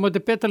eru að spila móti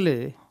betra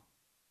liði,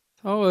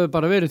 þá hefur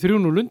bara verið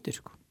 3-0 undir,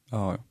 sko.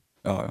 Já,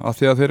 af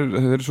því að þeir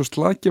eru svo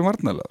slakið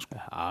varnarlega, sko.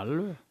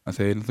 Alveg. En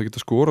þeir náttúrulega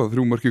geta skorað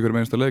 3 mörk í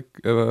hverjum einasta leik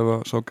ef að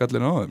sá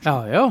gallin á þeim.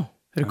 Já,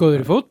 þeir eru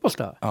góður í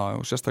fótbolta. Já,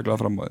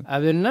 sérstaklega fram á þeim. Ef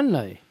þeir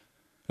nenna því.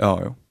 Já,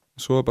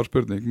 svo er bara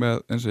spurning með,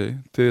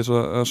 til þess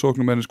að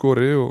sóknumenni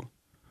skori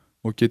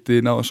og geti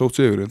náða sótt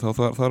sigurinn, þá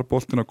þarf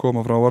boltinn að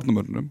koma frá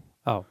varnarmönnum.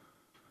 Já.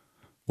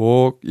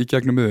 Og í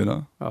gegnum miðuna,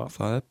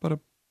 það er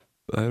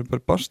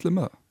bara baslið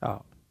með það. Já,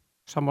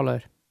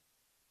 sammálaður.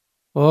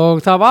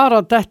 Og það var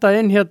að detta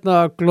inn hérna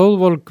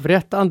glóðvolg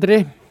frétt, Andri.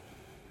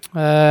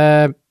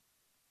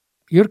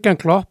 Jürgen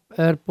Klopp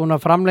er búin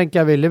að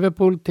framlengja við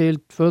Liverpool til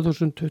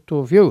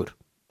 2024.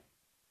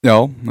 Já,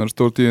 það er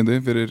stór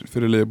tíðindi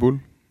fyrir Liverpool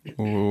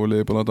og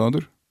Liverpool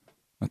aðdáendur.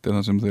 Þetta er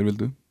það sem þeir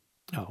vildu.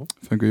 Já.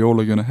 Fengu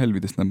jólagjöna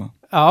helviti snemma.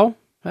 Já,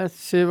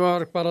 þessi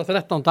var bara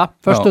 13.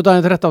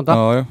 Föstudaginn 13.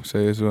 Já,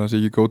 segir svo að það sé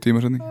ekki góð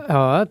tímasetning.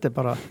 Já, þetta er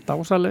bara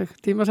dásaleg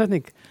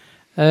tímasetning.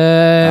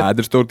 Þetta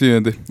er stór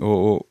tíðindi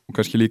og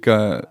kannski líka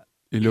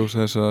í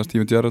ljósa þess að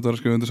Steven Gerrard var að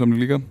skrifa undir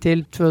samning líka.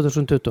 Til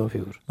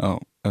 2024. Já,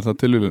 er það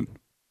tilvíðun?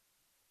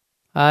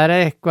 Það er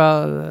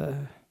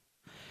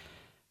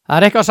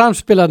eitthvað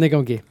samspilaðn í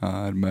gangi.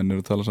 Það er mennir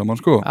að tala saman,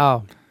 sko.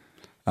 Já.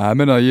 Það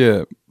meina að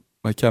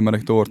það kemur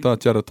ekkert óvart að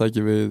Gerrard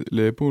tæki við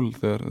Liverpool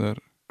þegar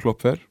Klopp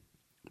fer.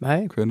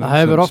 Nei, það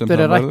hefur oft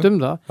verið rætt um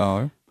það.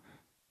 Já.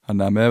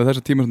 Þannig að með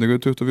þessa tímasetningu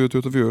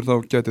 24-24 þá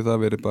geti það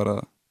verið bara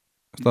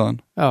staðan.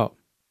 Já.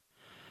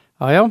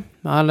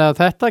 Þannig að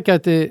þetta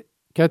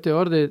geti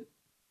orðið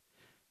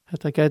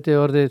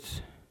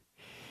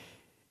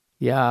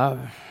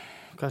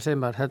hvað segir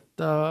maður,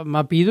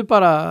 maður býður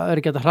bara,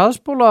 ekki þetta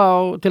hraðspóla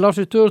til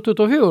ásins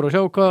 2024 og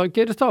sjá hvað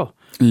gerist þá?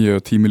 Já,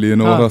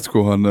 tímilíðin og rætt, sko,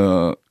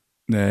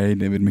 nei,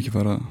 við erum ekki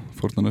fara að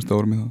fórna næsta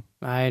árum í það.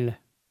 Nei,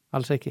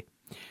 alls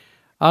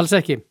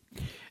ekki.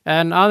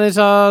 En aðeins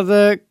að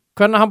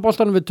hvernig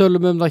handboltanum við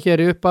tölum um það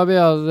hér í upphafi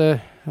að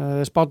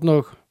Spánn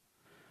og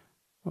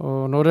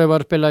Noreg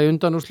var að spila í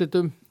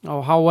undanúrslitum á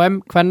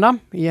HM kvenna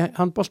í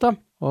handbolta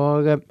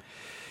og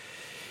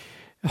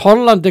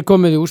Holland er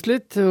komið í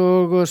úrslit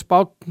og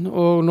Spánn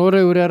og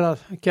Noregur er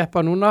að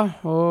keppa núna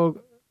og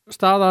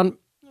staðan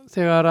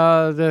þegar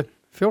að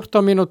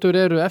 14 mínútur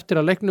eru eftir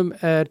að leiknum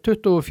er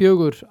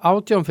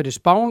 24-18 fyrir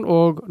Spán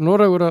og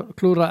Noregur að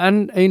klúra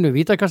enn einu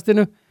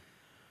vítakastinu.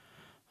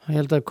 Ég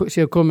held að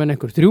sé að koma inn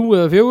einhver 3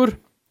 eða 4.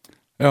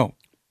 Já.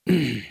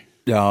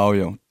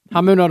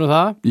 Hann munar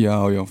það? Já,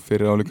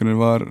 fyrir áleikunum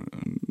var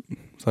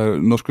það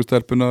er norsku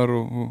stelpunar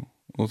og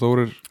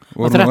Þórir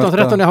og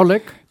 13 í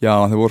hálfleik. Já,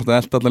 þeir voru að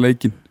elda allan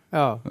leikin.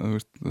 Já.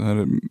 Það er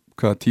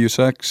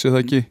 10-6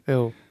 eða ekki?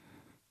 Jú.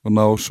 Og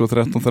ná svo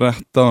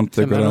 13-13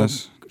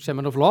 sem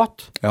er nú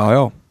flott. Já,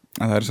 en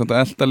það er samt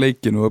að elda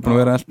leikin og það er búin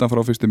að vera eldan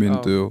frá fyrstu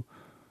mínútu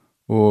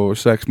og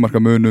 6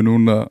 marka munu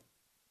núna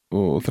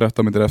og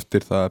 13 mínútur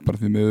eftir, það er bara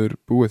því miður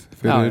búið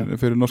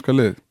fyrir norska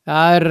lið.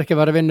 Það er ekki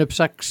verið að vinna upp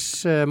 6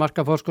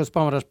 marka fórskot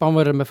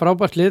Spánverðir með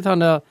frábært lið,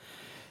 þannig að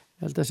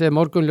ég held að segja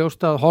morgun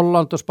ljóst að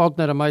Holland og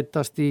Spánn er að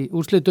mætast í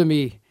úrslitum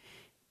í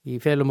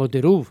felumóti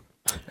RÚV.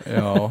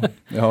 Já.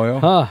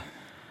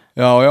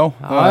 Það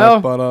er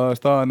bara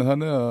staðan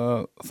þannig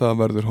að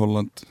það verður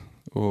Holland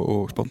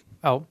og Spánn.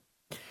 Já,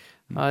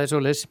 það er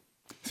svoleiðis.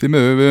 Því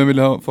miður, við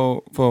viljum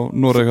fá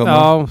Noreg hérna.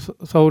 Já,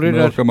 Þórir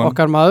er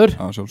okkar maður.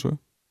 Já, sjálfsög.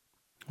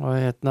 Og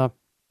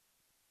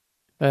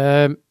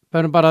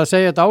verðum bara að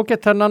segja þetta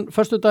ágætt hennan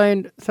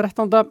föstudaginn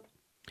 13.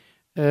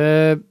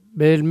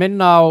 Við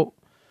minna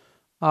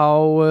á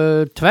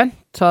tvennt,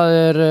 það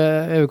er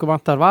ef ykkur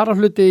vantar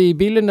varahluti í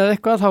bílinn eða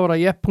eitthvað, þá er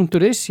að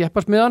jepp.is,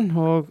 jeppasmiðan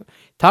og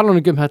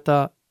talanum þetta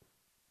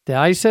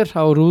de-æser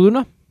á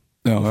rúðuna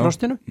í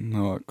frostinu.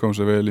 Það kom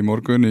sér vel í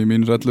morgun í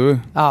 -11.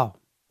 Já,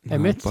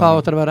 einmitt, það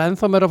áttur að vera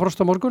ennþá meira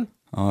frost á morgun.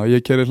 Já,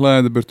 ég keri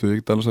hlæðandi burtu,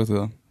 ég get alveg sagt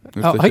það. Þú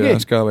veist ekki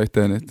að skafa eitt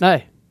eða neitt. Nei,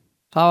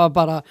 það var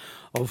bara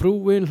og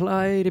frúin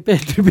hlæri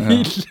betri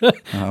bíl.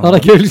 Það var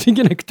ekki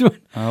auðlýsingin ekkert.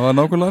 Það var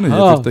nákvæmlega nýtt,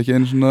 ég þurfti ekki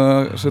einu svona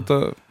að setja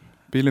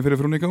bílinn fyrir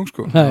frúin í gang,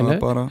 sko. Það var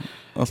bara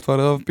allt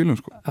farið af bílum,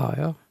 sko.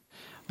 Já.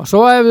 Og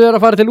svo ef þið eru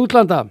að fara til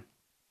útlanda,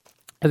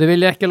 ef þið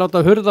vilja ekki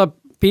láta hurða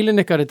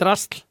bílinn ykkar í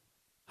drasl,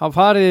 þá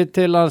farið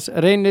til hans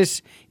Reynis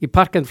í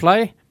Park and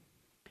Fly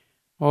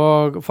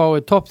og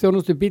fáið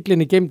toppþjónustu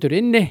bílinni geymdur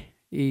inni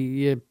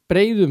í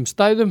breiðum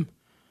stæðum.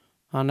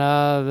 Þannig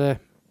að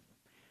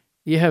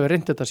ég hef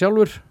reynt þetta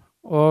sjálfur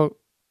og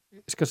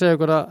ég skal segja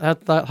ykkur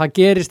að það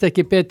gerist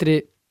ekki betri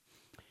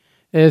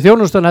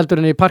þjónustan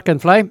heldur en í Park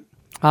and Fly.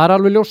 Það er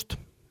alveg ljóst.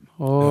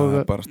 Það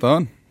er bara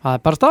staðan.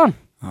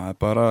 Það er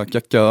bara að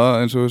gegja það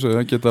eins og þessu,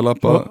 geta að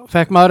lappa. Og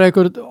fekk maður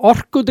einhver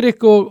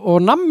orkudrykk og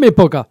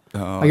nammipoka,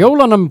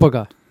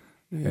 jólanammipoka,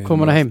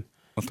 kom hana heim.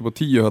 Alltaf á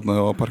 10 hérna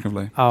á Park and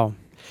Fly. Já.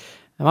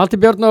 En Valtý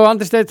Björn og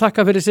Andri Steinn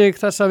þakka fyrir sig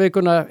þessa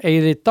vikuna,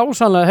 eigið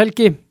dásamlega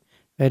helgi,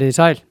 verið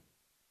sæl.